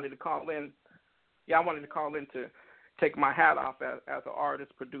up. wanted to call in. Yeah, I wanted to call in to take my hat off as an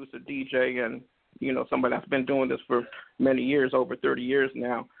artist, producer, DJ, and, somebody that's been doing this for many years, over 30 years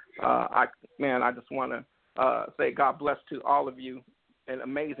now. I just want to say God bless to all of you. An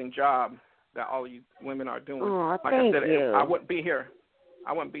amazing job that all of you women are doing. Oh, like thank I said, you. I wouldn't be here.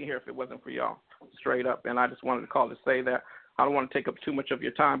 I wouldn't be here if it wasn't for y'all, straight up. And I just wanted to call to say that I don't want to take up too much of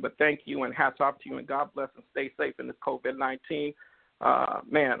your time, but thank you and hats off to you and God bless and stay safe in this COVID-19.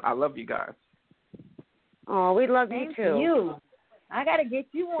 Man, I love you guys. Oh, we love Thank you too. You. I got to get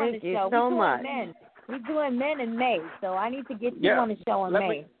you on Thank the you show. so We're doing much. men. We're doing men in May, so I need to get you on the show in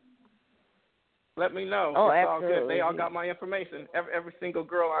May. Let me know. Oh, it's absolutely. all good. They all got my information. Every single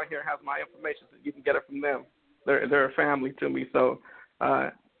girl out here has my information, so you can get it from them. They're a family to me, so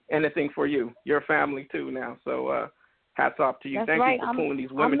anything for you. You're a family too now, so hats off to you. That's Thank right. you for pulling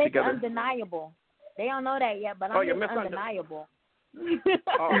these women I'm together. Undeniable. They don't know that yet, but I'm undeniable.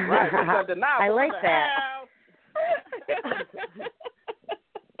 Oh, right. It's undeniable. I like that.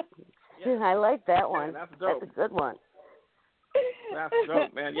 I like that one. Man, that's dope. That's a good one. That's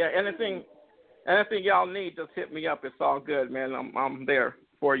dope, man. Yeah, anything y'all need, just hit me up. It's all good, man. I'm there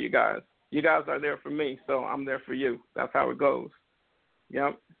for you guys. You guys are there for me, so I'm there for you. That's how it goes.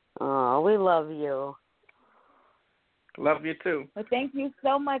 Yep. Oh, we love you. Love you too. Well, thank you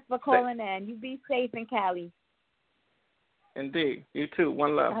so much for calling in. You be safe in Cali. Indeed. You too.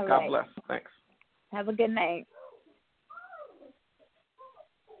 One love. All God right. bless. Thanks. Have a good night.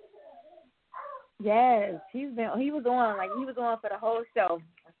 Yes, he was on for the whole show.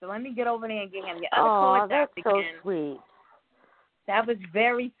 So let me get over there and get him. The other call that's so again. sweet. That was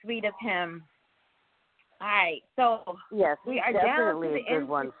very sweet of him. All right, so yes, we are definitely down to the a good end of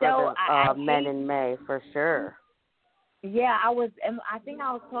one the show. for the men in May for sure. Yeah, I think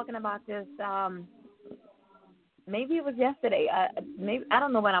I was talking about this. Maybe it was yesterday. Maybe I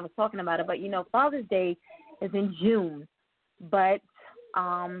don't know when I was talking about it, but Father's Day is in June, but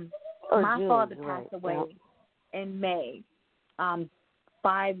my June, father right. passed away in May,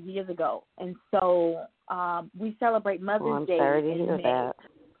 5 years ago, and so we celebrate Mother's Day sorry to in hear May. that.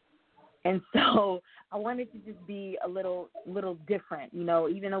 And so I wanted to just be a little different,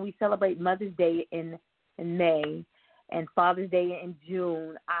 even though we celebrate Mother's Day in May and Father's Day in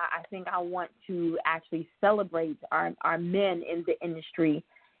June, I think I want to actually celebrate our men in the industry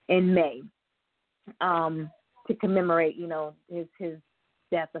in May to commemorate, his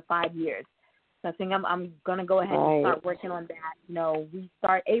death of 5 years. So I think I'm going to go ahead and start working on that. We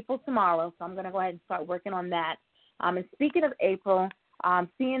start April tomorrow, so I'm going to go ahead and start working on that. And speaking of April,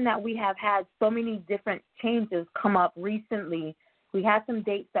 seeing that we have had so many different changes come up recently, we had some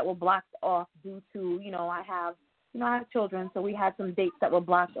dates that were blocked off due to, I have children, so we had some dates that were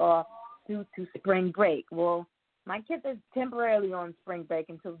blocked off due to spring break. Well, my kids are temporarily on spring break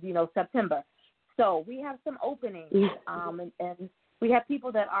until, September. So we have some openings, and we have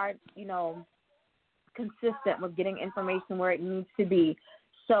people that aren't, consistent with getting information where it needs to be.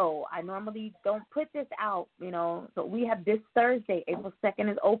 So I normally don't put this out, but we have this Thursday, April 2nd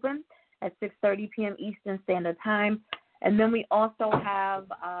is open at 6:30 p.m. Eastern Standard Time. And then we also have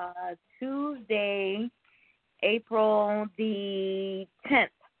Tuesday, April the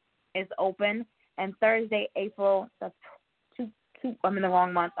 10th is open, and Thursday, April the I'm in the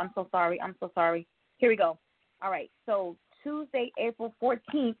wrong month. I'm so sorry. Here we go. All right. So Tuesday, April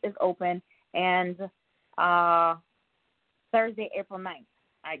 14th is open, and Thursday, April 9th.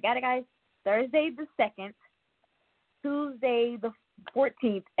 All right, got it, guys? Thursday the 2nd, Tuesday the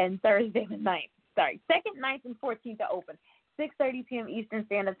 14th, and Thursday the 9th. Sorry, 2nd, 9th, and 14th are open. 6:30 p.m. Eastern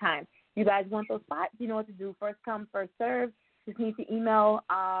Standard Time. You guys want those spots? You know what to do. First come, first serve. Just need to email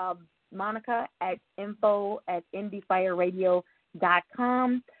Monica at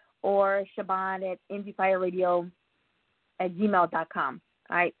info@indyfireradio.com or Shaban at indyfireradio@gmail.com.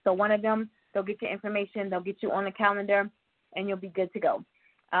 All right, so one of them, they'll get your information, they'll get you on the calendar, and you'll be good to go.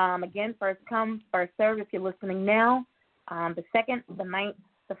 Again, first come, first serve if you're listening now. The 2nd, the 9th,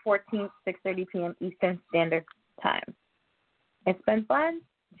 the 14th, 6:30 p.m. Eastern Standard Time. It's been fun.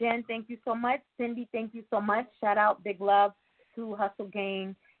 Jen, thank you so much. Cindy, thank you so much. Shout out, big love to Hustle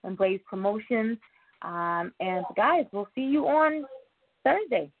Gang and Blaze Promotions. And guys, we'll see you on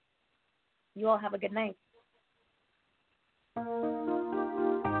Thursday. You all have a good night.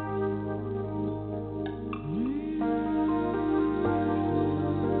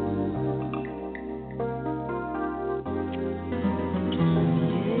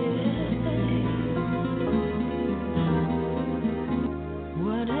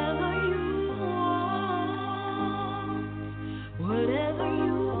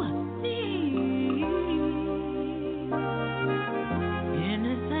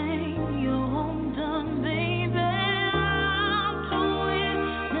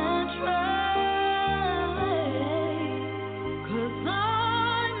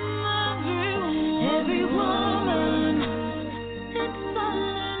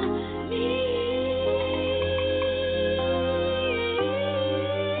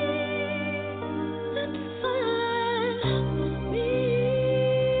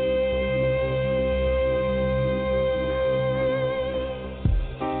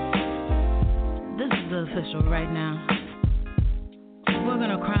 Official right now. We're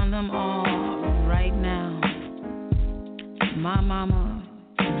gonna crown them all right now. My mama,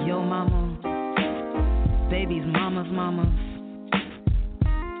 your mama, baby's mama's mama's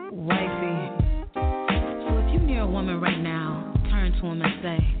wifey. So if you're near a woman right now, turn to him and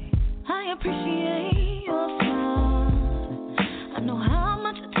say, I appreciate your smile. I know how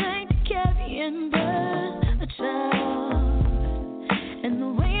much it takes to carry and birth a child. And the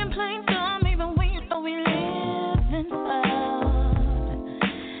way in plain dumb, even when you know we live in proud.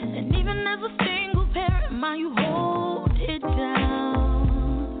 And even as a single parent, mind you hold it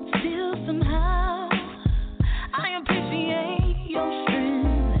down. Still somehow, I appreciate your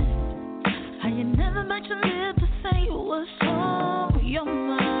strength. How you never bite your lip to say what's on your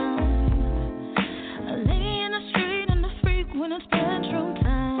mind. A lady in the street and the freak when it's bedroom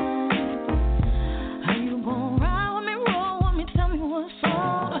time. How you gon' ride with me, roll with me, tell me what's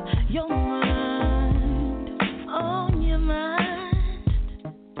on your mind, on your mind.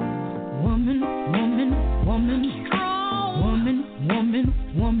 Woman, woman, woman, strong. Woman, woman,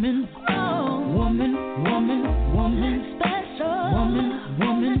 woman, strong. Woman, woman, woman, special. Woman,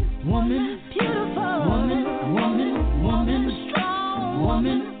 woman, woman, beautiful. Woman, woman, woman, strong.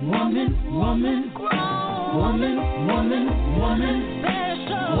 Woman, woman, woman, grown. Woman, woman, woman,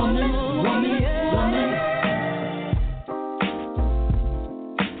 special. Woman, woman, woman.